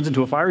thrown his friends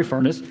into a fiery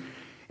furnace.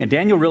 And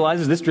Daniel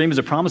realizes this dream is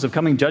a promise of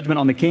coming judgment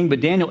on the king. But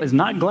Daniel is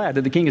not glad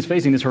that the king is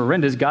facing this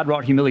horrendous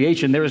God-wrought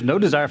humiliation. There is no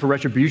desire for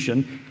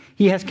retribution.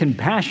 He has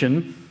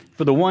compassion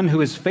for the one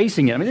who is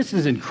facing it. This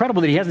is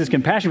incredible that he has this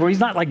compassion for. He's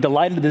not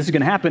delighted that this is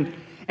going to happen.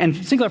 And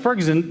Sinclair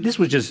Ferguson,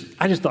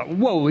 I just thought,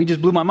 whoa, he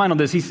just blew my mind on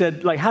this. He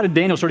said, how did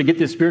Daniel sort of get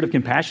this spirit of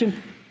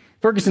compassion?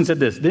 Ferguson said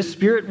this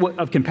spirit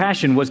of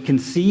compassion was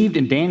conceived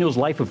in Daniel's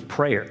life of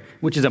prayer,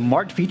 which is a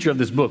marked feature of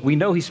this book. We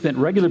know he spent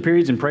regular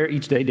periods in prayer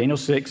each day, Daniel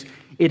 6.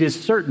 It is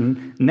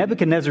certain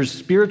Nebuchadnezzar's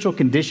spiritual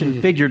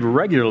condition figured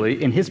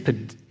regularly in his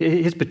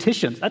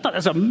petitions. I thought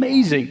that's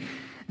amazing,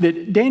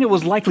 that Daniel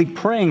was likely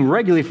praying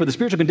regularly for the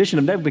spiritual condition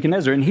of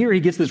Nebuchadnezzar. And here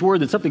he gets this word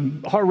that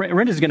something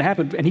horrendous is going to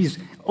happen, and he's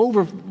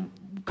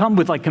overcome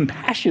with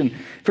compassion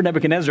for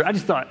Nebuchadnezzar. I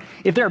just thought,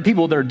 if there are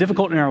people that are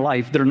difficult in our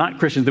life that are not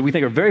Christians, that we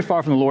think are very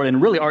far from the Lord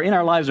and really are in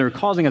our lives and are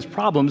causing us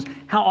problems,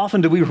 how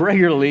often do we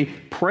regularly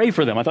pray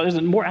for them? I thought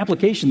there's more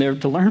application there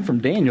to learn from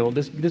Daniel,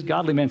 this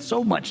godly man,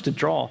 so much to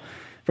draw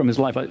from his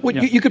life. Well,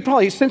 you could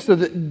probably sense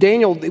that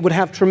Daniel would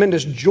have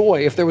tremendous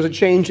joy if there was a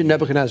change in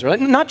Nebuchadnezzar,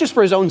 not just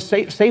for his own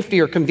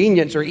safety or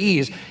convenience or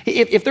ease.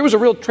 If there was a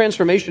real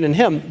transformation in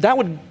him, that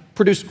would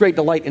produce great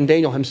delight in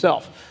Daniel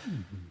himself.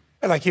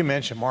 And like you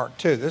mentioned, Mark,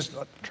 too, this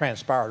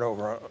transpired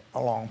over a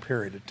long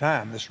period of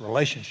time, this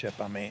relationship,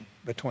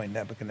 between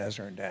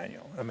Nebuchadnezzar and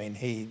Daniel.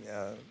 He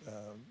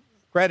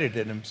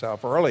credited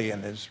himself early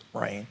in his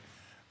reign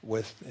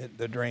with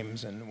the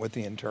dreams and with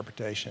the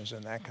interpretations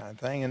and that kind of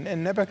thing.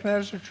 And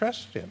Nebuchadnezzar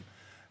trusted him.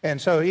 And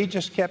so he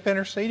just kept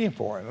interceding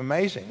for him.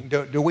 Amazing.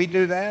 Do we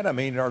do that?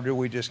 Or do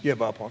we just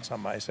give up on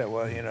somebody and say,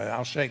 well,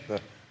 I'll shake the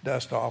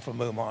dust off and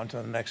move on to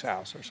the next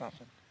house or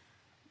something?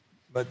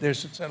 But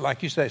there's,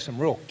 like you say, some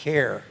real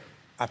care.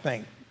 I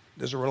think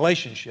there's a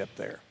relationship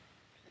there.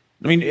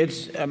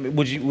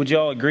 Would you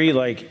all agree?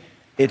 Like,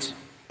 it's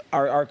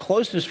our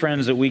closest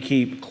friends that we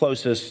keep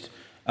closest.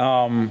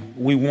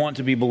 We want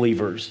to be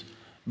believers,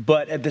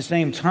 but at the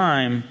same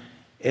time,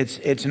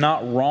 it's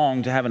not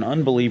wrong to have an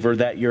unbeliever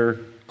that you're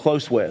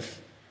close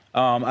with.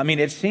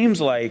 It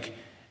seems like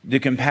the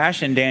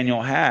compassion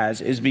Daniel has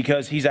is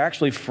because he's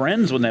actually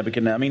friends with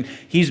Nebuchadnezzar.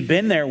 He's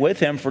been there with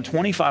him for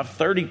 25,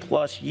 30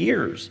 plus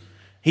years.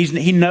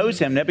 He knows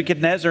him.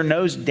 Nebuchadnezzar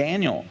knows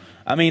Daniel.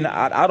 I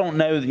don't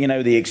know,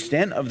 the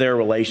extent of their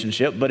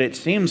relationship, but it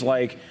seems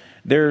like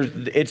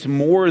it's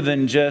more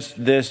than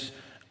just this,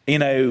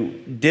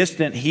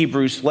 distant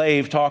Hebrew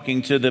slave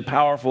talking to the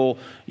powerful,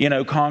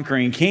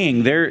 conquering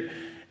king.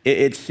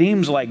 It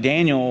seems like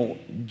Daniel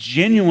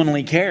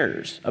genuinely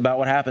cares about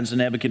what happens to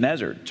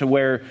Nebuchadnezzar, to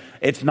where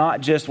it's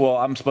not just, well,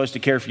 I'm supposed to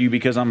care for you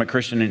because I'm a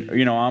Christian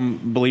and, I'm a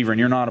believer and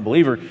you're not a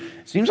believer.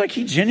 It seems like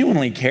he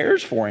genuinely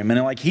cares for him,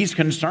 and like he's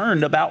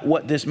concerned about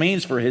what this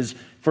means for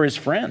his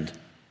friend.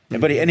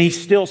 And he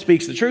still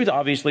speaks the truth,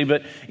 obviously.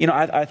 But,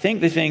 I think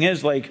the thing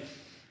is, like,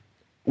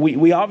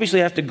 we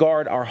obviously have to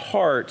guard our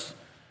hearts,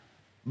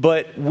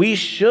 but we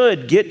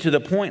should get to the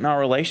point in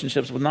our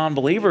relationships with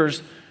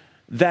non-believers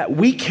that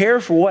we care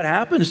for what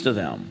happens to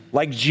them,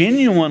 like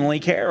genuinely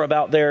care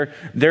about their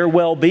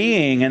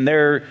well-being and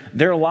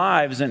their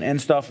lives and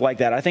stuff like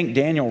that. I think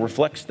Daniel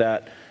reflects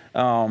that.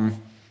 And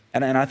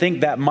I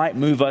think that might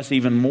move us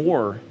even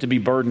more to be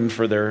burdened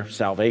for their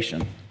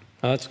salvation.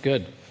 Oh, that's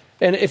good.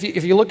 And if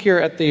you look here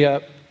at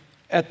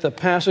the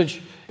passage,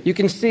 you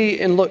can see,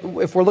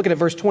 if we're looking at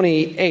verse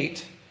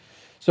 28,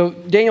 so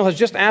Daniel has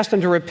just asked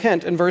him to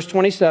repent in verse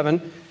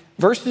 27.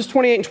 Verses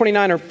 28 and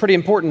 29 are pretty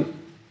important.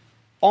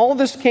 All of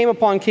this came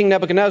upon King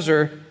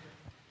Nebuchadnezzar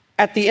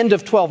at the end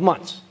of 12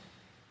 months.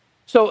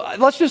 So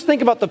let's just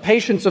think about the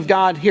patience of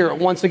God here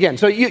once again.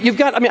 So you've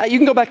got, you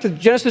can go back to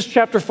Genesis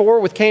chapter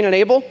 4 with Cain and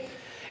Abel.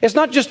 It's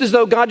not just as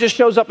though God just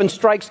shows up and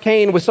strikes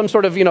Cain with some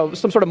sort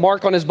of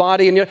mark on his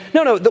body. And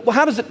no.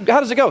 How does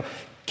it go?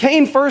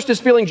 Cain first is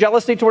feeling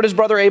jealousy toward his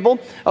brother Abel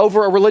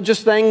over a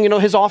religious thing.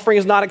 His offering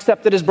is not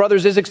accepted. His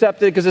brother's is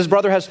accepted because his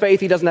brother has faith.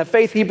 He doesn't have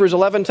faith. Hebrews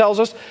 11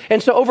 tells us.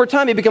 And so over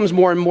time, he becomes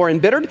more and more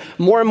embittered,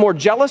 more and more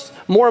jealous,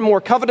 more and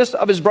more covetous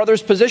of his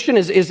brother's position,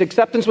 his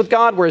acceptance with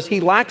God, whereas he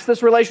lacks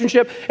this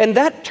relationship. And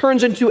that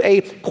turns into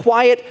a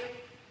quiet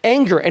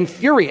anger and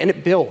fury, and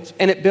it builds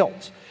and it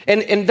builds.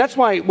 And that's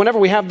why whenever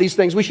we have these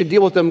things, we should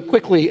deal with them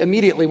quickly,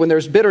 immediately, when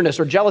there's bitterness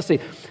or jealousy.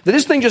 That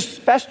this thing just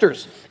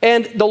festers.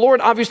 And the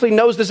Lord obviously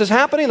knows this is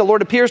happening. The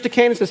Lord appears to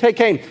Cain and says, hey,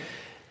 Cain,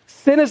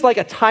 sin is like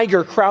a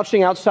tiger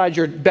crouching outside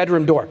your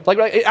bedroom door, like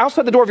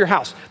outside the door of your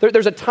house.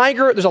 There's a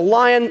tiger, there's a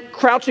lion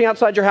crouching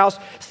outside your house.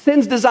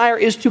 Sin's desire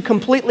is to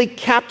completely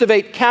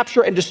captivate,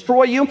 capture, and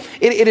destroy you.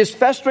 It is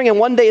festering, and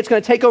one day it's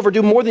going to take over,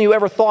 do more than you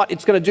ever thought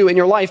it's going to do in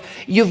your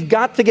life. You've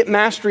got to get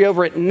mastery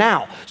over it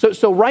now.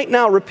 So right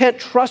now, repent,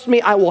 trust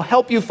me, I will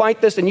help you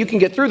fight this, and you can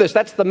get through this.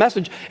 That's the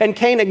message. And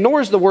Cain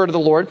ignores the word of the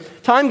Lord.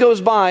 Time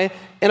goes by,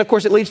 and of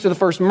course, it leads to the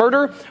first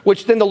murder,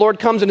 which then the Lord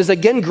comes and is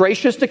again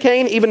gracious to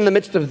Cain, even in the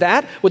midst of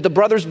that, with the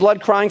brother's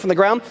blood crying from the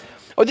ground.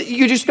 Or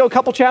you just go a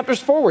couple chapters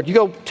forward. You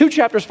go 2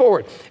 chapters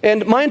forward.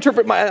 And I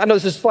know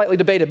this is slightly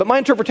debated, but my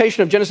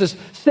interpretation of Genesis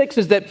 6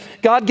 is that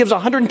God gives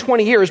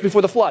 120 years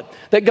before the flood.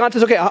 That God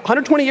says, okay,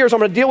 120 years, I'm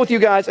going to deal with you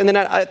guys, and then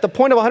at the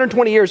point of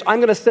 120 years, I'm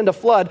going to send a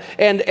flood,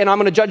 and I'm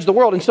going to judge the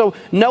world. And so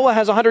Noah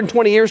has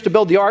 120 years to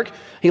build the ark.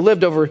 He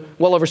lived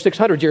well over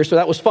 600 years, so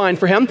that was fine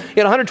for him. He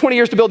had 120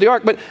 years to build the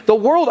ark, but the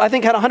world, I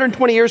think, had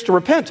 120 years to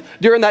repent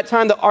during that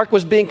time the ark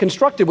was being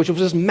constructed, which was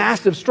this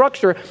massive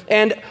structure,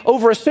 and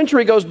over a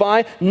century goes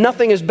by,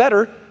 nothing is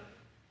better,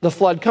 the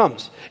flood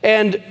comes.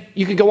 And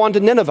you can go on to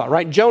Nineveh,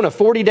 right? Jonah,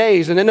 40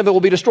 days, and Nineveh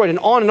will be destroyed, and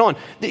on and on.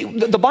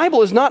 The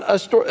Bible is not a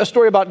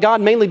story about God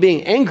mainly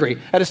being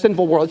angry at a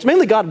sinful world. It's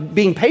mainly God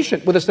being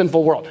patient with a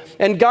sinful world.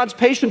 And God's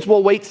patience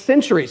will wait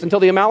centuries until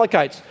the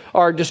Amalekites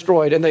are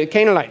destroyed and the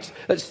Canaanites.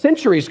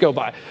 Centuries go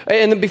by.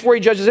 And then before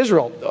he judges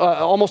Israel,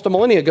 almost a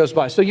millennia goes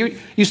by. So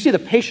you see the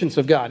patience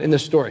of God in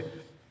this story.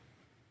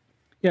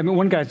 Yeah,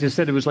 one guy just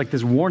said it was like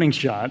this warning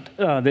shot,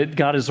 that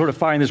God is sort of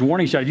firing this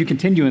warning shot. If you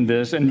continue in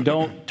this and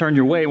don't turn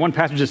your way. One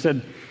pastor just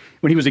said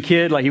when he was a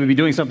kid, like he would be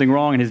doing something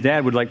wrong and his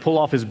dad would like pull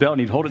off his belt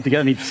and he'd hold it together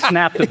and he'd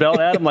snap the belt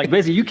at him. Like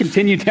basically, you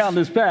continue down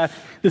this path,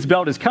 this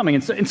belt is coming.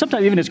 And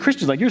sometimes even as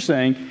Christians, like you're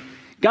saying,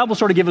 God will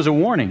sort of give us a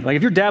warning. Like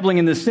if you're dabbling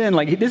in this sin,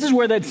 like this is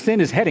where that sin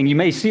is heading. You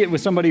may see it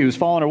with somebody who's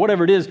fallen or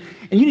whatever it is,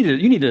 and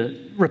you need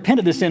to repent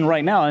of this sin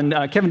right now. And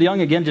Kevin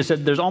DeYoung again just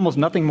said there's almost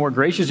nothing more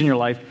gracious in your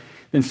life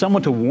than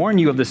someone to warn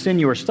you of the sin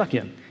you are stuck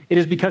in. It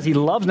is because he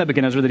loves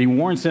Nebuchadnezzar that he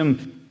warns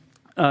him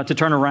to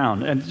turn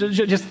around. And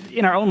just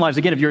in our own lives,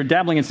 again, if you're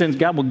dabbling in sins,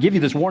 God will give you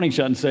this warning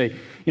shot and say,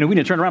 we need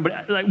to turn around.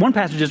 But like one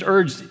pastor just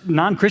urged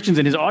non-Christians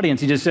in his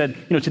audience, he just said,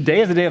 today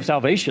is the day of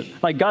salvation.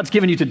 Like God's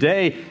given you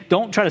today.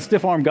 Don't try to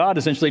stiff-arm God,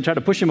 essentially, try to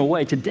push him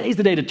away. Today's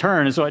the day to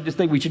turn. And so I just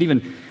think we should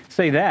even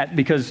say that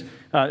because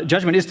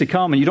judgment is to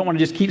come, and you don't want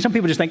to just keep, some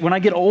people just think, when I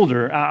get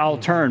older, I'll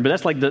turn. But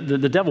that's like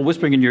the devil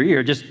whispering in your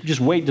ear, just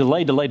wait,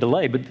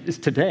 delay. But it's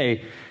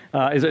today.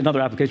 Is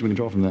another application we can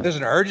draw from that. There's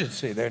an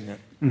urgency there, isn't it?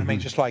 Mm-hmm. I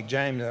mean, just like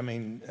James,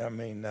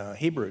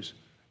 Hebrews.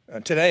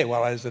 Today,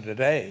 well, as of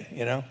today,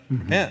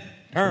 repent,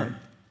 turn.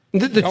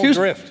 Don't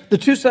drift. The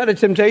two-sided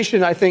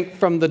temptation, I think,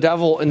 from the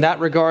devil in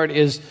that regard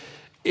is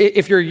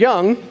if you're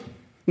young,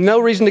 no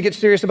reason to get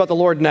serious about the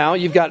Lord now.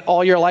 You've got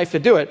all your life to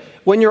do it.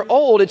 When you're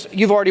old,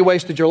 you've already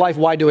wasted your life.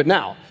 Why do it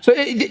now? So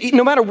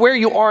no matter where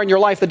you are in your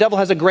life, the devil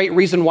has a great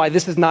reason why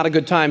this is not a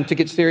good time to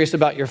get serious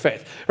about your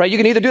faith, right? You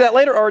can either do that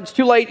later or it's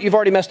too late. You've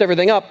already messed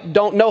everything up.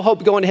 No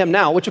hope going to him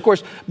now, which of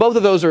course, both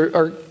of those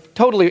are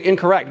totally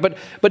incorrect.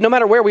 But no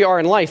matter where we are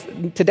in life,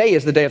 today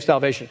is the day of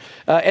salvation.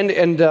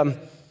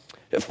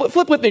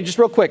 Flip with me just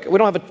real quick. We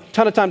don't have a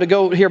ton of time to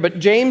go here, but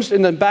James,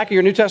 in the back of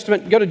your New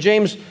Testament, go to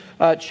James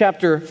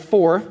chapter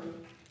 4.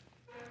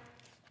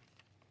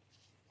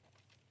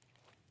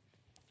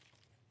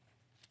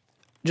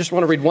 Just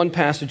want to read one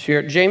passage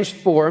here. James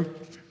 4.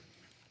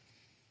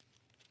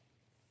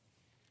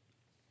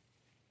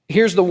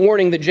 Here's the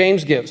warning that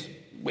James gives,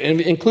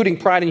 including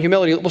pride and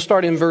humility. We'll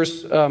start in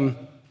verse, I'll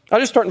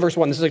just start in verse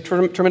 1. This is a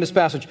tremendous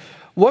passage.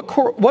 What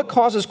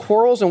causes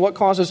quarrels and what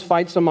causes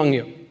fights among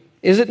you?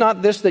 Is it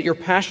not this, that your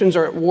passions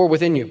are at war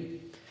within you?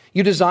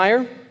 You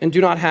desire and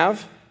do not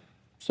have,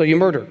 so you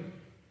murder.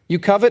 You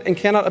covet and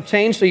cannot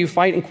obtain, so you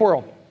fight and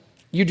quarrel.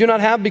 You do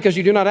not have because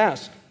you do not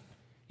ask.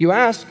 You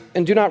ask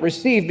and do not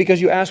receive because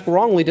you ask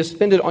wrongly to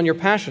spend it on your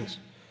passions.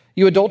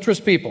 You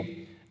adulterous people,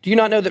 do you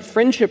not know that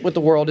friendship with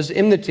the world is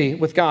enmity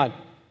with God?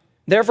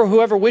 Therefore,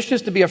 whoever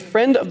wishes to be a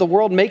friend of the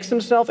world makes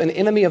himself an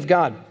enemy of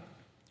God.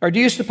 Or do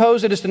you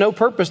suppose it is to no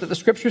purpose that the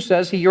Scripture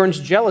says he yearns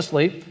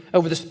jealously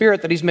over the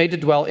Spirit that he's made to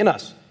dwell in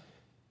us?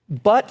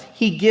 But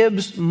he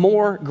gives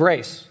more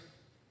grace.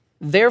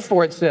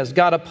 Therefore, it says,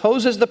 God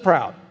opposes the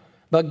proud,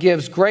 but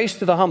gives grace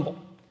to the humble.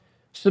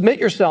 Submit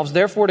yourselves,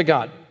 therefore, to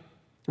God.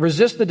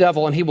 Resist the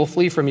devil, and he will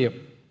flee from you.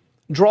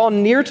 Draw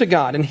near to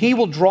God, and he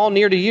will draw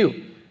near to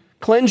you.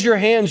 Cleanse your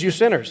hands, you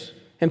sinners,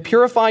 and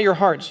purify your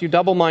hearts, you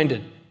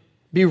double-minded.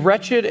 Be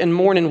wretched and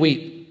mourn and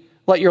weep.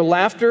 Let your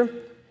laughter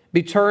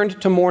be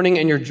turned to mourning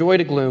and your joy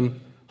to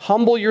gloom.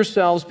 Humble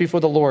yourselves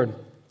before the Lord,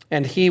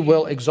 and he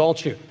will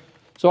exalt you.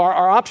 So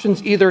our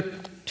options either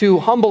to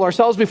humble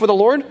ourselves before the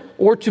Lord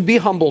or to be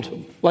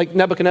humbled, like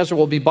Nebuchadnezzar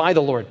will be by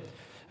the Lord.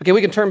 Okay,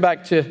 we can turn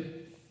back to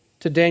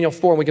Daniel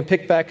 4, and we can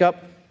pick back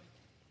up.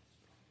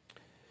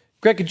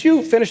 Greg, could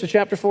you finish the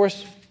chapter for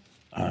us?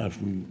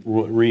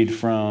 Read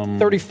from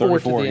 34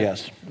 to the end.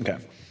 Yes. Okay.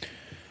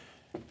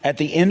 At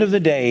the end of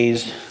the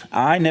days,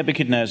 I,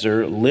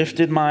 Nebuchadnezzar,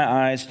 lifted my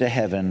eyes to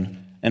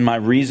heaven, and my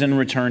reason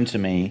returned to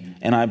me,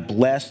 and I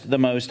blessed the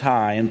Most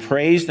High, and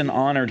praised and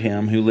honored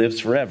him who lives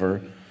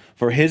forever.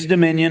 For his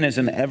dominion is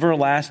an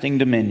everlasting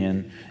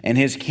dominion, and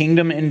his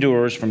kingdom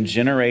endures from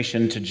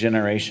generation to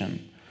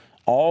generation.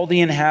 All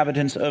the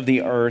inhabitants of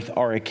the earth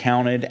are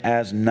accounted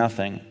as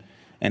nothing,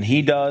 and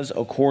he does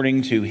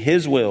according to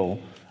his will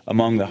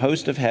among the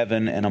host of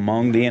heaven and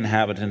among the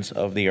inhabitants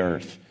of the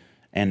earth.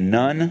 And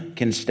none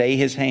can stay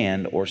his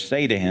hand or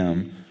say to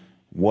him,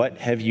 what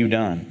have you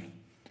done?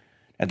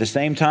 At the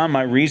same time,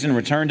 my reason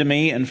returned to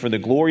me, and for the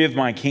glory of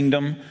my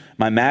kingdom,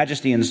 my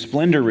majesty and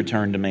splendor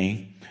returned to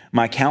me.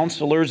 My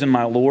counselors and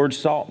my Lord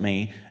sought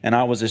me, and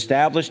I was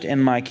established in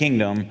my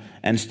kingdom,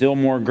 and still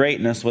more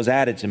greatness was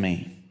added to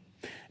me.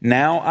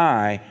 Now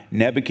I,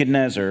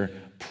 Nebuchadnezzar,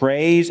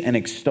 praise and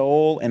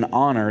extol and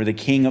honor the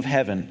King of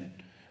heaven,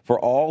 for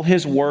all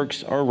his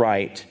works are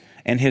right,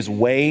 and his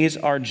ways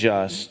are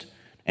just,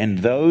 and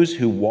those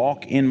who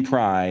walk in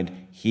pride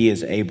he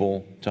is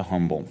able to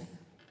humble.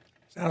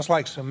 Sounds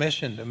like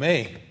submission to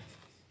me.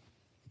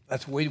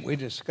 We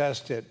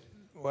discussed it,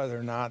 whether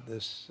or not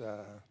this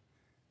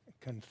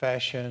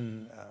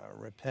confession,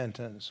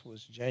 repentance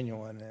was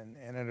genuine,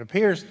 and it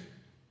appears,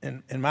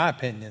 in my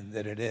opinion,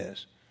 that it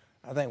is.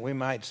 I think we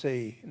might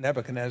see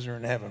Nebuchadnezzar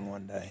in heaven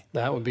one day.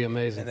 That would be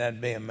amazing. And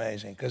that'd be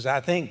amazing. Because I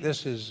think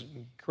this is,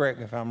 correct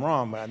me if I'm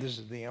wrong, but this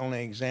is the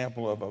only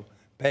example of a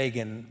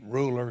pagan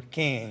ruler,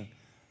 king,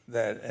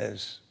 that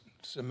has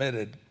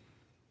submitted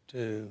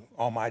to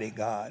Almighty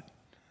God.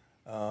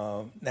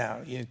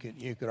 Now,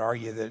 you could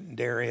argue that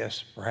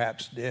Darius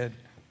perhaps did,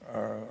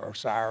 or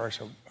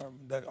Cyrus,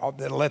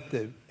 that let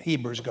the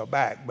Hebrews go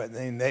back, but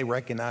then they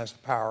recognized the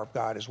power of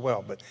God as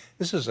well. But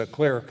this is a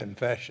clear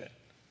confession.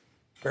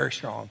 Very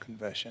strong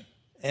confession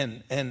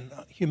and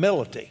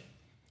humility.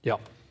 Yeah.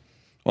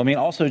 Well, I mean,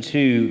 also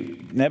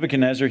too,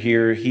 Nebuchadnezzar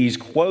here, he's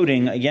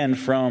quoting again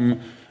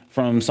from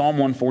Psalm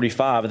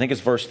 145, I think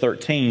it's verse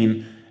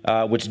 13,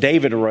 which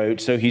David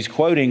wrote. So he's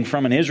quoting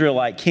from an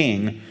Israelite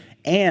king.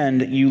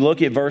 And you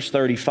look at verse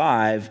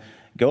 35,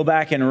 go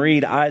back and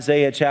read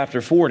Isaiah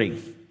chapter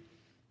 40.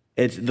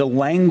 It's the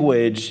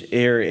language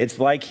here, it's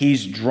like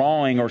he's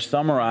drawing or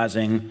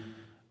summarizing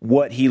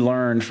what he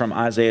learned from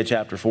Isaiah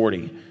chapter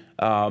 40.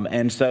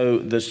 And so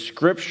the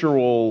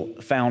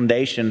scriptural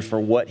foundation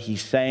for what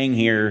he's saying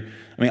here,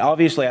 I mean,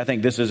 obviously I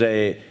think this is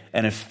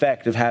an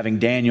effect of having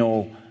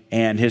Daniel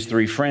and his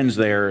three friends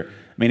there.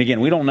 I mean, again,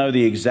 we don't know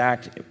the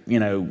exact,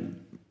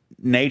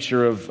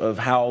 nature of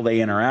how they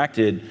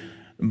interacted,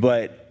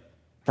 but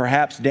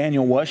perhaps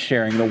Daniel was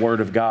sharing the word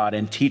of God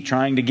and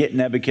trying to get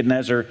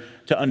Nebuchadnezzar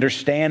to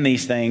understand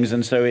these things.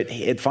 And so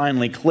it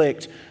finally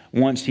clicked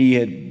once he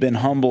had been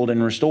humbled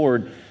and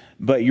restored.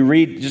 But you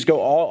read, just go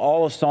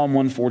all of Psalm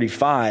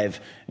 145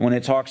 when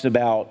it talks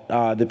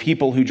about the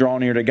people who draw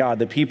near to God,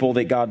 the people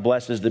that God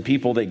blesses, the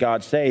people that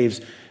God saves.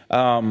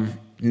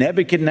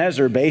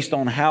 Nebuchadnezzar, based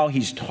on how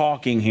he's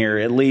talking here,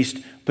 at least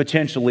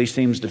potentially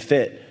seems to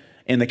fit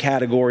in the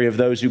category of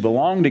those who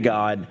belong to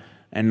God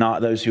and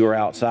not those who are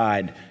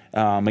outside.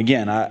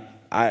 Again,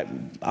 I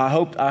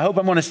hope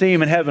I'm going to see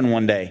him in heaven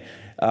one day.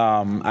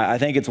 I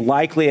think it's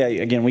likely.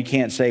 Again, we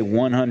can't say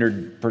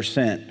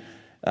 100%.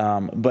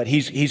 But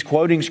he's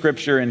quoting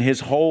scripture, and his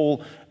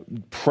whole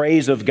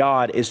praise of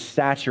God is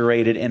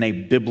saturated in a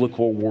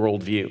biblical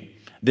worldview.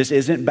 This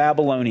isn't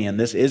Babylonian.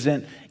 This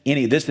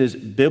is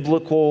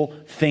biblical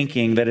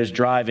thinking that is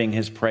driving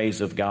his praise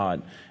of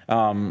God.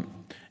 And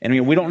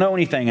we don't know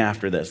anything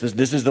after this.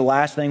 This is the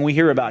last thing we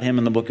hear about him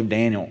in the book of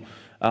Daniel.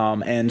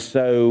 And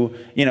so,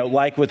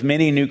 like with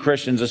many new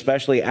Christians,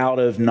 especially out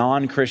of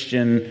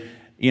non-Christian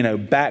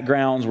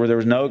backgrounds where there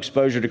was no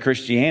exposure to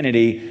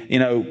Christianity,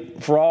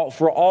 for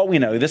all we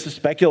know, this is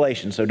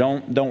speculation. So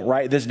don't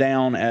write this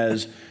down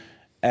as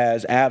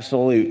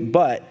absolute.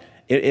 But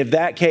if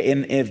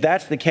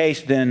that's the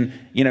case, then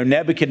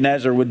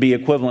Nebuchadnezzar would be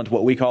equivalent to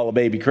what we call a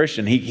baby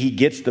Christian. He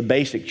gets the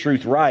basic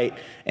truth right,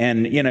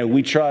 and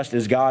we trust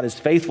as God is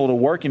faithful to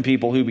work in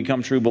people who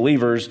become true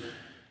believers.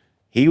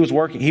 He would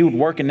work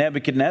in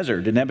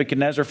Nebuchadnezzar. Did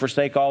Nebuchadnezzar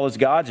forsake all his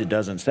gods? It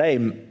doesn't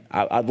say.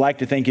 I'd like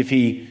to think if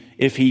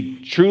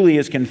he truly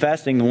is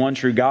confessing the one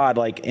true God,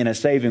 like in a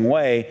saving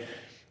way,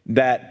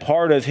 that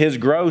part of his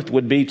growth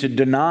would be to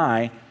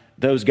deny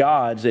those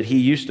gods that he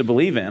used to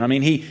believe in. I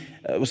mean,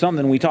 it was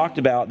something we talked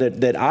about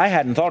that I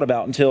hadn't thought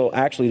about until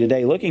actually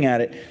today looking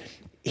at it.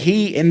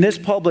 In this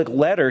public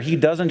letter, he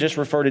doesn't just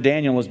refer to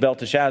Daniel as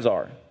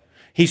Belteshazzar.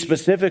 He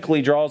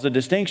specifically draws a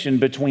distinction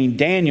between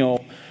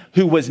Daniel,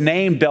 who was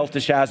named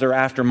Belteshazzar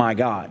after my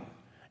God.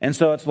 And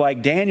so it's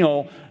like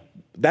Daniel,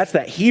 that's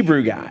that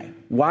Hebrew guy.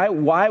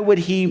 Why would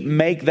he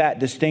make that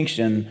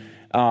distinction?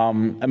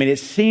 It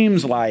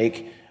seems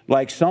like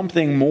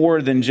something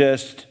more than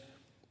just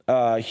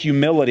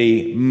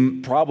humility,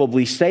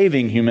 probably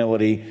saving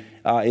humility,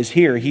 is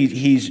here.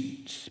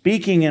 He's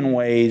speaking in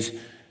ways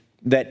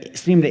that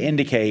seem to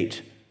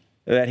indicate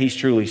that he's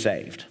truly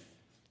saved.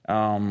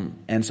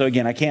 And so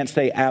again, I can't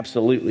say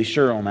absolutely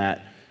sure on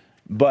that,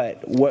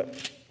 but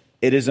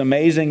it is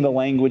amazing the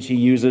language he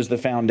uses, the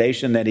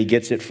foundation that he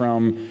gets it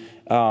from,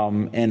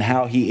 and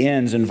how he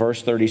ends in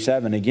verse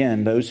 37.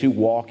 Again, those who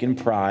walk in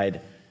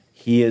pride,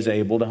 he is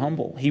able to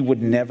humble. He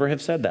would never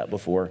have said that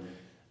before,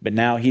 but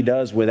now he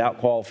does without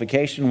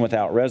qualification,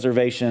 without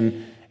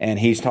reservation, and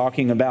he's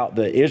talking about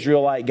the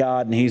Israelite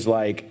God, and he's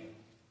like,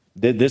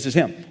 this is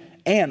him.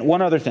 And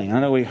one other thing, I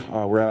know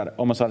we're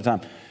almost out of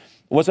time.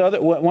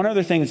 One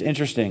other thing that's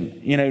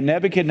interesting,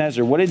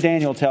 Nebuchadnezzar, what did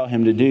Daniel tell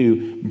him to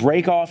do?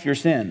 Break off your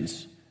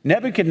sins.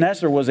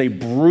 Nebuchadnezzar was a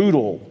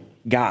brutal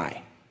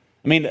guy.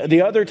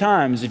 The other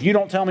times, if you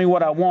don't tell me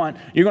what I want,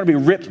 you're going to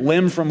be ripped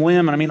limb from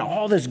limb. And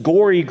all this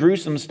gory,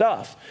 gruesome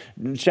stuff.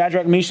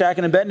 Shadrach, Meshach,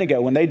 and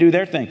Abednego, when they do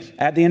their thing,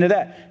 at the end of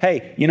that,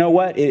 hey, you know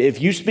what?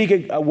 If you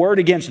speak a word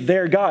against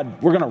their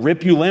God, we're going to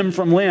rip you limb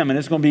from limb, and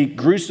it's going to be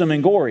gruesome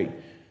and gory.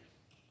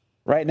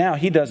 Right now,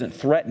 he doesn't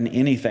threaten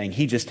anything.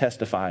 He just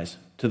testifies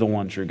to the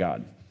one true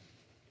God.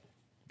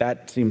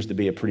 That seems to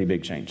be a pretty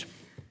big change.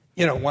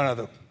 One of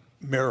the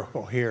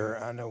miracle here,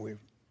 I know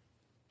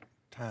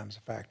time's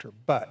a factor,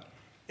 but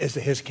is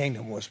that his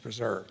kingdom was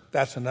preserved.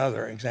 That's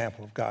another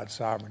example of God's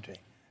sovereignty.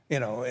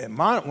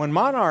 When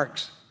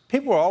monarchs,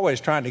 people are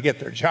always trying to get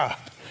their job.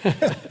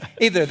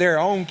 Either their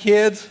own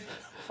kids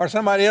or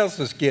somebody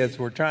else's kids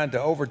were trying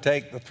to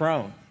overtake the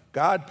throne.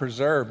 God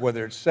preserved,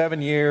 whether it's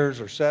 7 years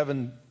or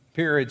 7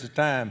 periods of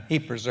time, he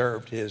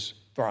preserved his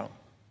throne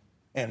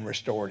and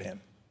restored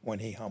him when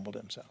he humbled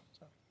himself.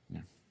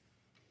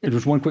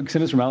 Just one quick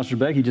sentence from Alistair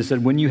Begg. He just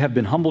said, when you have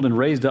been humbled and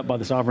raised up by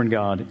the sovereign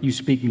God, you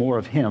speak more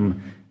of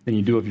him than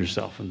you do of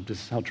yourself. And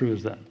just how true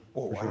is that?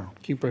 Oh, wow. Sure.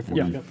 Can you pray for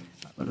me? Yeah.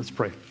 Let's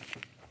pray.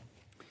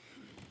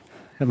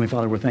 Heavenly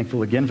Father, we're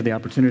thankful again for the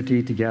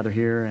opportunity to gather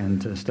here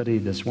and to study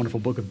this wonderful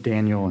book of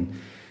Daniel,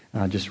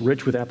 and just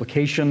rich with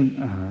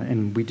application.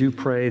 And we do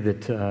pray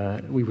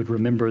that we would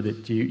remember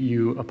that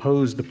you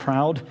oppose the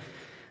proud,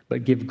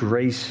 but give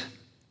grace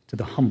to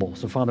the humble.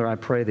 So, Father, I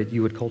pray that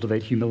you would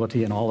cultivate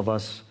humility in all of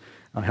us.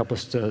 Help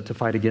us to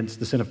fight against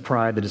the sin of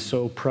pride that is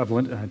so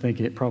prevalent, I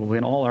think, probably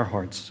in all our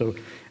hearts. So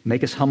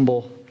make us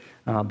humble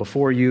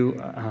before you.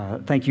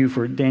 Thank you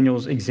for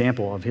Daniel's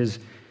example of his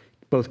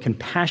both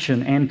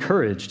compassion and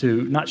courage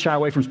to not shy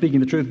away from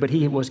speaking the truth, but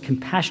he was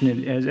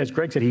compassionate. As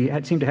Greg said, he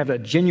seemed to have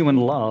that genuine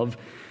love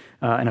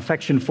and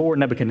affection for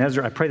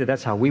Nebuchadnezzar. I pray that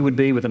that's how we would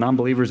be with the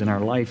non-believers in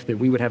our life, that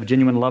we would have a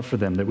genuine love for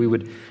them, that we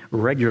would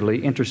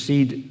regularly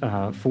intercede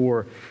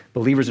for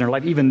believers in our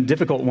life, even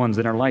difficult ones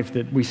in our life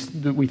that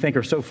we think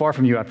are so far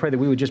from you. I pray that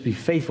we would just be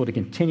faithful to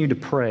continue to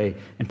pray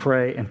and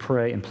pray and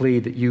pray and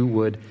plead that you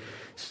would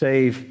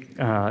save.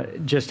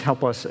 Just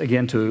help us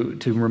again to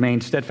remain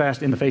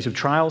steadfast in the face of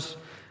trials.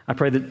 I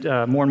pray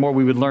that more and more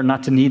we would learn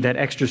not to need that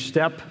extra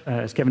step,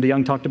 as Kevin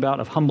DeYoung talked about,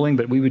 of humbling,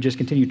 but we would just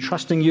continue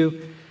trusting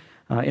you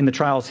when the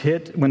trial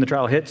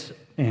hits.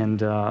 And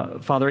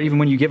Father, even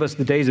when you give us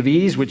the days of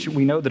ease, which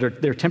we know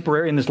that they're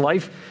temporary in this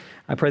life,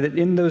 I pray that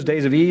in those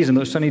days of ease and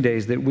those sunny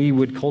days that we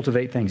would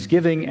cultivate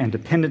thanksgiving and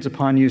dependence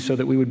upon you so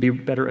that we would be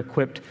better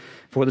equipped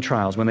for the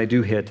trials when they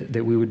do hit,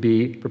 that we would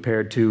be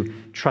prepared to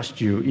trust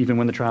you even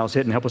when the trials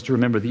hit, and help us to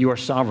remember that you are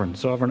sovereign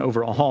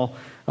over all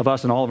of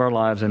us and all of our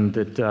lives, and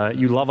that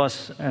you love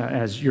us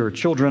as your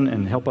children,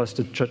 and help us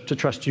to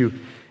trust you.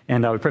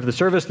 And I would pray for the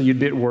service that you'd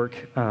be at work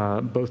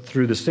both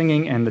through the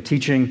singing and the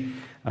teaching,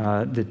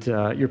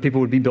 that your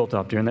people would be built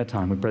up during that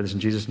time. We pray this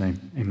in Jesus'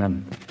 name.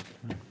 Amen.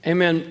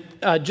 Amen.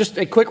 Just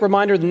a quick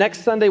reminder,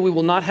 next Sunday we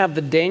will not have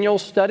the Daniel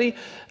study.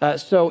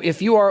 So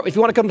if you want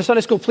to come to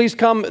Sunday school, please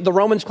come. The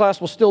Romans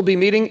class will still be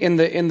meeting in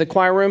the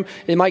choir room.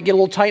 It might get a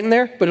little tight in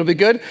there, but it'll be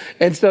good.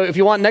 And so if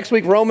you want next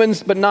week,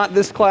 Romans, but not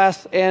this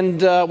class.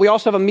 And we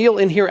also have a meal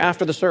in here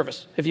after the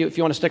service, if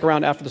you want to stick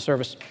around after the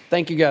service.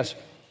 Thank you, guys.